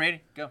 I'm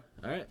ready. Go.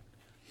 All right.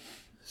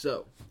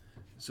 So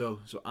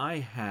I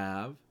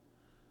have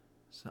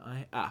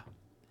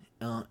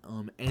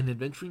an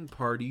adventuring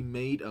party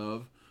made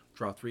of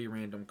draw 3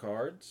 random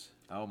cards.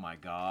 Oh, my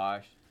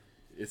gosh.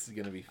 This is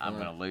gonna be fun. I'm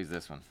going to lose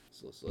this one.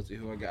 So let's see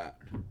who I got.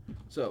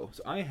 So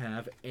I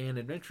have an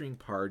adventuring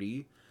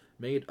party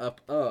made up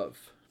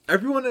of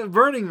everyone at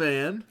Burning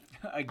Man.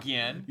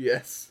 Again.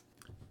 Yes.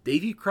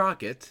 Davy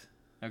Crockett.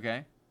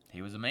 Okay.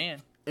 He was a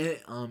man.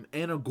 And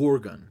a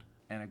Gorgon.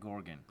 And a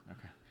Gorgon.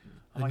 Okay.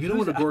 And you know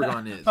what a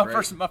Gorgon is, my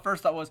right? My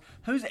first thought was,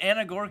 who's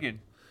Anna Gorgon?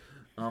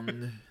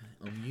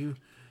 You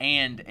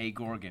And a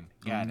Gorgon.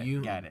 Got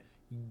it. Got it.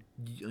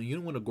 you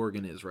know what a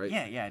Gorgon is, right?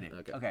 Yeah, I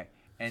do. Okay.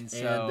 And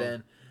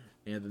so...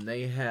 And then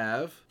they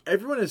have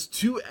everyone has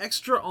 2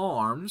 extra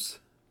arms.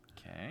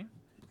 Okay.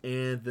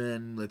 And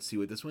then let's see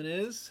what this one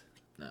is.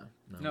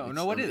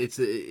 No, what is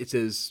it? It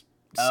says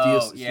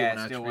Steel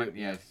steel one.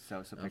 Yeah,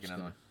 so pick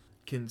another one.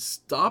 Can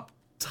stop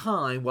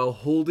time while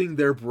holding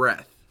their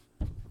breath.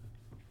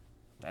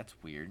 That's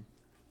weird.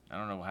 I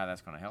don't know how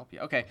that's going to help you.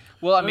 Okay.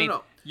 Well, I mean,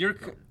 no. you're...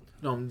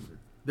 No,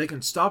 they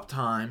can stop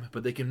time,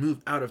 but they can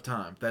move out of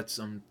time. That's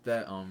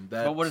But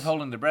what does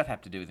holding the breath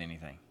have to do with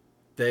anything?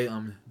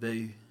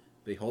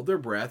 They hold their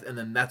breath, and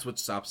then that's what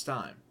stops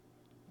time.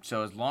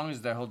 So as long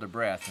as they hold their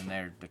breath,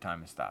 then the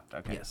time is stopped.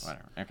 Okay. Yes.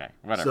 Whatever. Okay.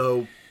 Whatever.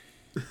 So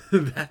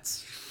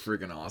that's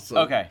friggin' awesome.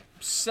 Okay.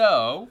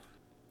 So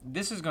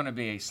this is going to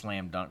be a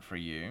slam dunk for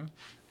you.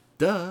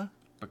 Duh.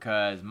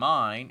 Because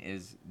mine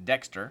is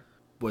Dexter.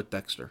 What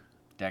Dexter?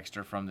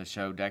 Dexter from the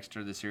show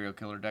Dexter, the serial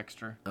killer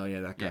Dexter. Oh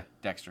yeah, that guy. Yeah,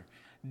 Dexter.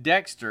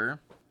 Dexter,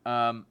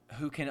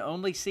 who can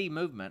only see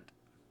movement,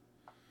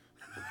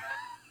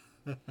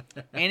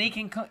 and he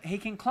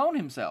can clone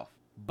himself,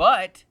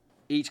 but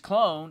each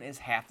clone is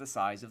half the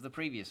size of the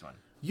previous one.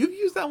 You've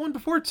used that one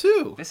before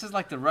too. This is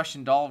like the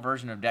Russian doll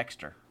version of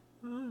Dexter.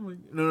 No.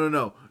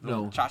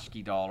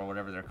 Tchotchke doll or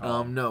whatever they're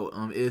called.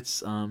 It's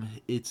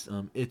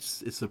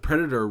the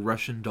Predator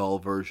Russian doll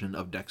version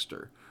of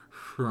Dexter.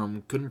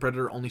 Couldn't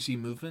Predator only see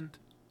movement?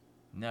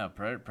 No,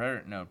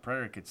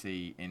 Predator could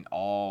see in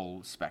all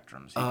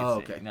spectrums.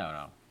 Okay.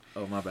 No.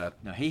 Oh, my bad.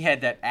 No, he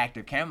had that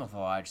active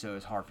camouflage, so it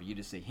was hard for you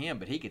to see him.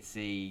 But he could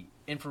see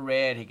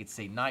infrared. He could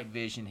see night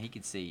vision. He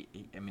could see.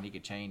 He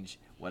could change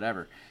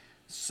whatever.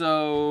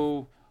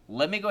 So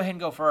let me go ahead and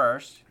go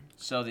first,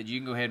 so that you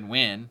can go ahead and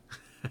win,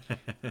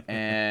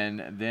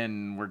 and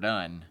then we're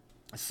done.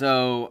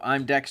 So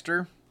I'm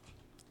Dexter,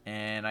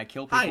 and I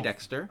kill people. Hi,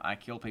 Dexter. I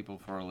kill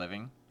people for a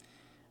living.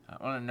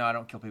 No, I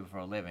don't kill people for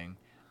a living.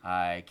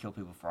 I kill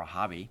people for a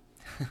hobby,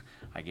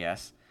 I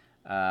guess.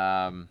 So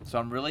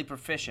I'm really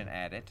proficient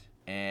at it,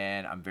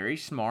 and I'm very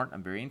smart.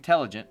 I'm very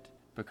intelligent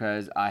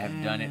because I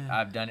have done it.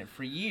 I've done it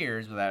for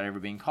years without ever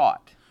being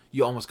caught.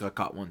 You almost got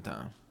caught one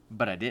time.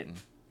 But I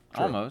didn't.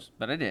 True. Almost,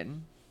 but I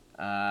didn't.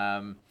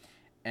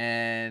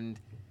 And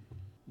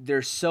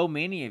there's so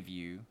many of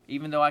you,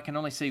 even though I can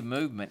only see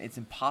movement, it's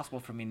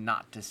impossible for me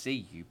not to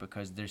see you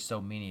because there's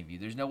so many of you.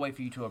 There's no way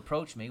for you to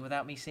approach me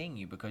without me seeing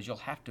you because you'll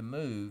have to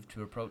move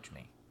to approach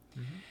me.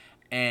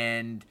 Mm-hmm.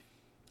 And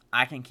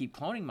I can keep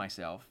cloning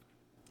myself,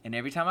 and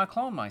every time I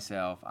clone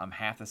myself, I'm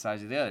half the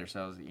size of the other.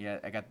 So yeah,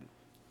 I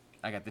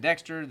got the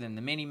Dexter, then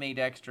the mini-me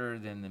Dexter,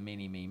 then the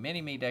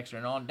mini-me Dexter,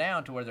 and on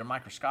down to where they're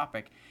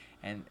microscopic,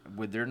 and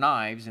with their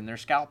knives and their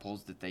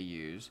scalpels that they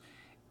use,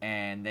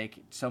 and they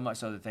so much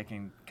so that they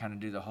can kind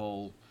of do the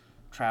whole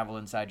travel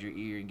inside your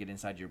ear and get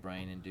inside your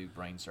brain and do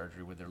brain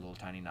surgery with their little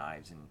tiny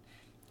knives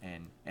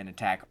and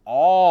attack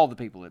all the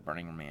people at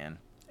Burning Man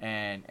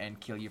and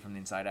kill you from the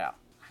inside out.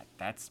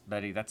 That's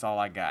all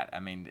I got.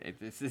 I mean,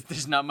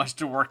 there's not much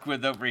to work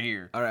with over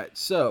here. All right,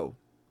 so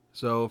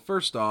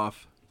first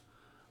off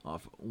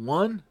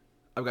one,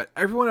 I've got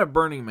everyone at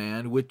Burning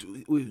Man,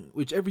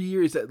 which every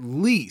year is at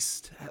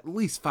least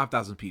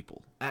 5,000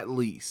 people, at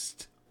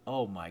least.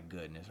 Oh my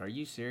goodness, are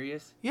you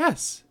serious?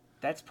 Yes.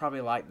 That's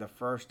probably like the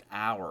first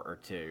hour or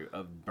two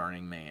of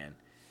Burning Man.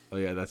 Oh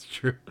yeah, that's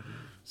true.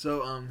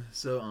 So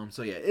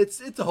yeah,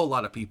 it's a whole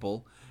lot of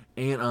people,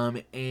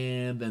 and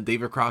then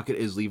David Crockett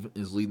is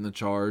leading the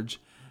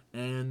charge,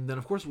 and then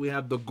of course we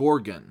have the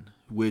Gorgon,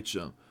 which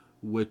of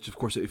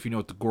course if you know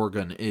what the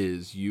Gorgon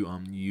is,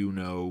 you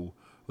know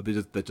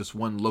that just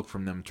one look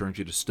from them turns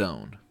you to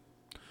stone.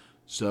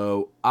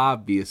 So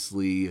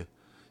obviously,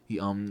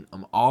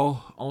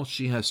 all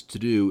she has to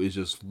do is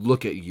just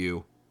look at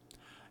you,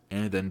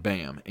 and then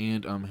bam,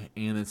 and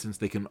then since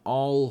they can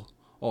all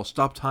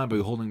stop time by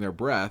holding their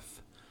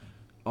breath,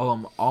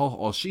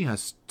 all she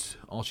has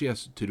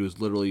to do is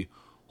literally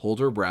hold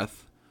her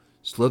breath,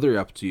 slither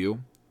up to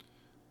you,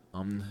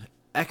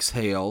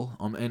 exhale,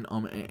 and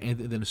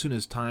then as soon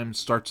as time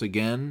starts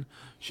again,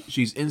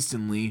 she's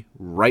instantly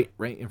right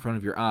in front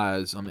of your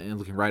eyes, and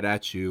looking right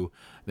at you.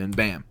 Then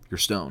bam, you're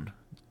stoned.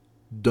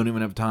 Don't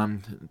even have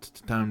time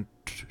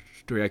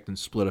to react and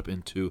split up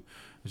into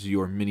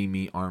your mini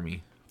me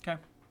army. Okay,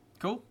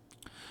 cool.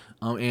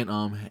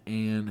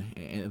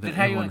 And But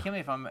how you want to kill me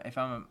if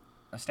I'm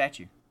a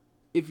statue?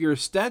 If you're a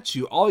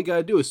statue, all you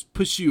gotta do is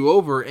push you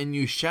over, and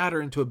you shatter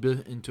into a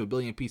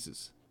billion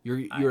pieces.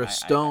 You're a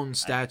stone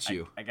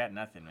statue. I got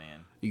nothing,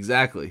 man.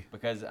 Exactly.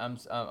 Because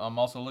I'm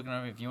also looking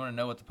over. If you want to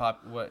know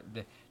what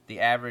the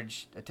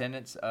average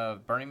attendance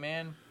of Burning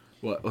Man.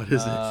 What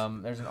is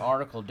it? There's an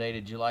article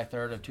dated July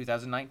 3rd of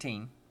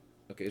 2019.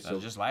 Okay, so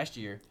just last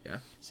year. Yeah.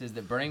 It says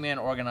that Burning Man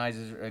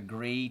organizers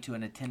agree to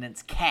an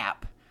attendance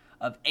cap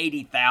of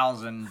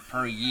 80,000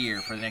 per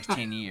year for the next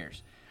 10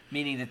 years,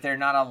 meaning that they're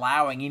not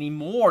allowing any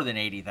more than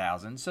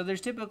 80,000. So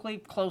there's typically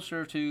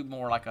closer to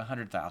more like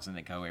 100,000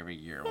 that go every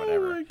year or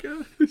whatever. Oh my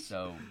gosh.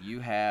 So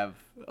you have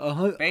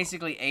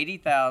basically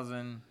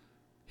 80,000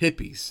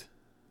 hippies.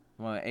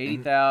 Well,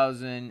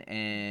 80,000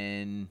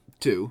 and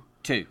two.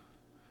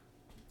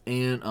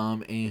 And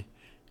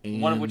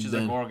one of which is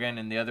a Gorgon,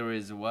 and the other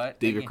is what?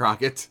 David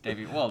Crockett.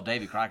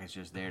 David Crockett's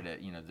just there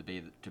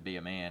to be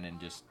a man and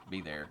just be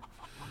there.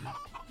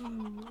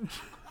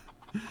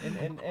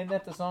 and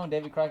that the song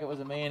David Crockett was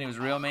a man. He was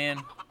a real man.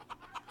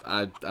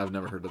 I've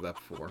never heard of that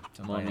before.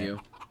 Mom, you?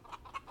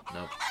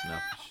 No.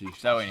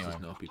 Anyway,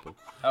 no people.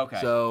 Okay.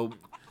 So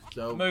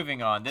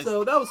moving on.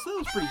 So that was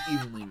pretty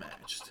evenly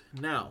matched.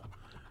 Now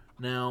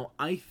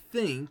I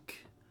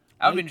think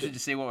I'd be interested to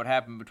see what would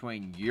happen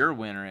between your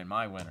winner and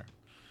my winner.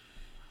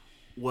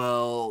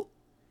 Well,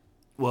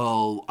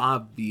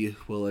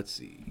 let's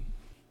see.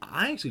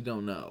 I actually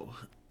don't know.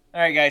 All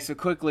right, guys, so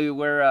quickly,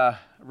 we're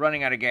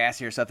running out of gas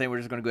here, so I think we're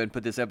just going to go ahead and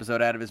put this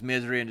episode out of its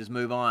misery and just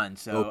move on.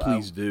 So,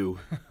 please do.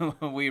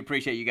 We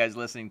appreciate you guys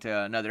listening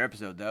to another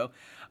episode, though.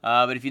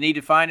 But if you need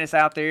to find us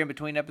out there in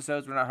between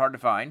episodes, we're not hard to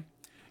find.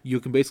 You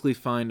can basically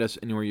find us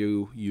anywhere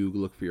you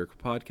look for your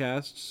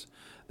podcasts.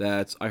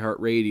 That's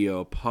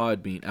iHeartRadio,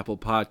 Podbean, Apple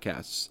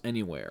Podcasts,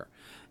 anywhere.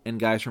 And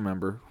guys,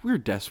 remember, we're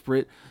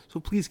desperate, so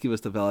please give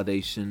us the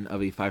validation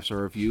of a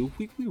 5-star review.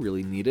 We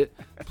really need it.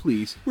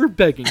 Please, we're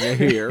begging you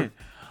here.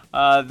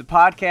 The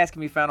podcast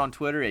can be found on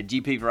Twitter at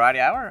GP Variety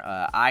Hour.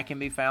 I can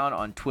be found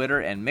on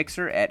Twitter and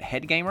Mixer at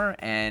HeadGamer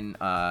and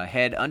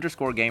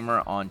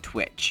Head_Gamer on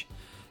Twitch.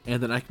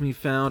 And then I can be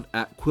found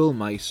at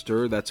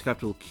Quillmeister. That's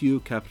capital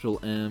Q, capital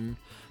M.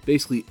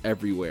 Basically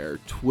everywhere.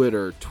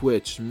 Twitter,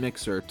 Twitch,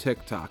 Mixer,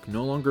 TikTok.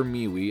 No longer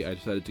MeWe. I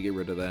decided to get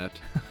rid of that.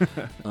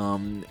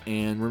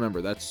 And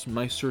remember, that's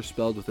Meister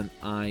spelled with an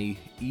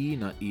I-E,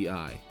 not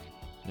E-I.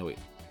 No, wait.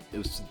 It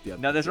was the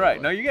other. No, that's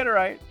right. No, you got it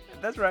right.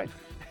 That's right.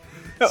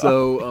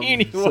 So,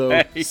 anyway.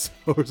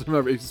 So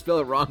remember, if you spell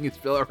it wrong, you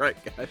spell it right,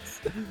 guys.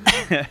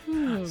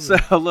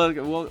 So, look,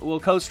 we'll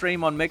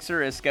co-stream on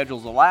Mixer as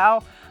schedules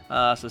allow.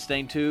 So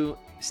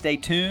stay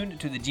tuned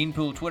to the Gene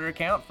Pool Twitter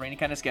account for any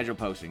kind of schedule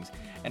postings.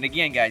 And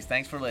again, guys,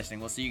 thanks for listening.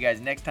 We'll see you guys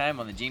next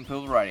time on the Gene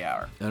Pool Variety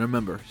Hour. And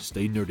remember,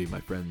 stay nerdy, my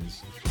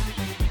friends.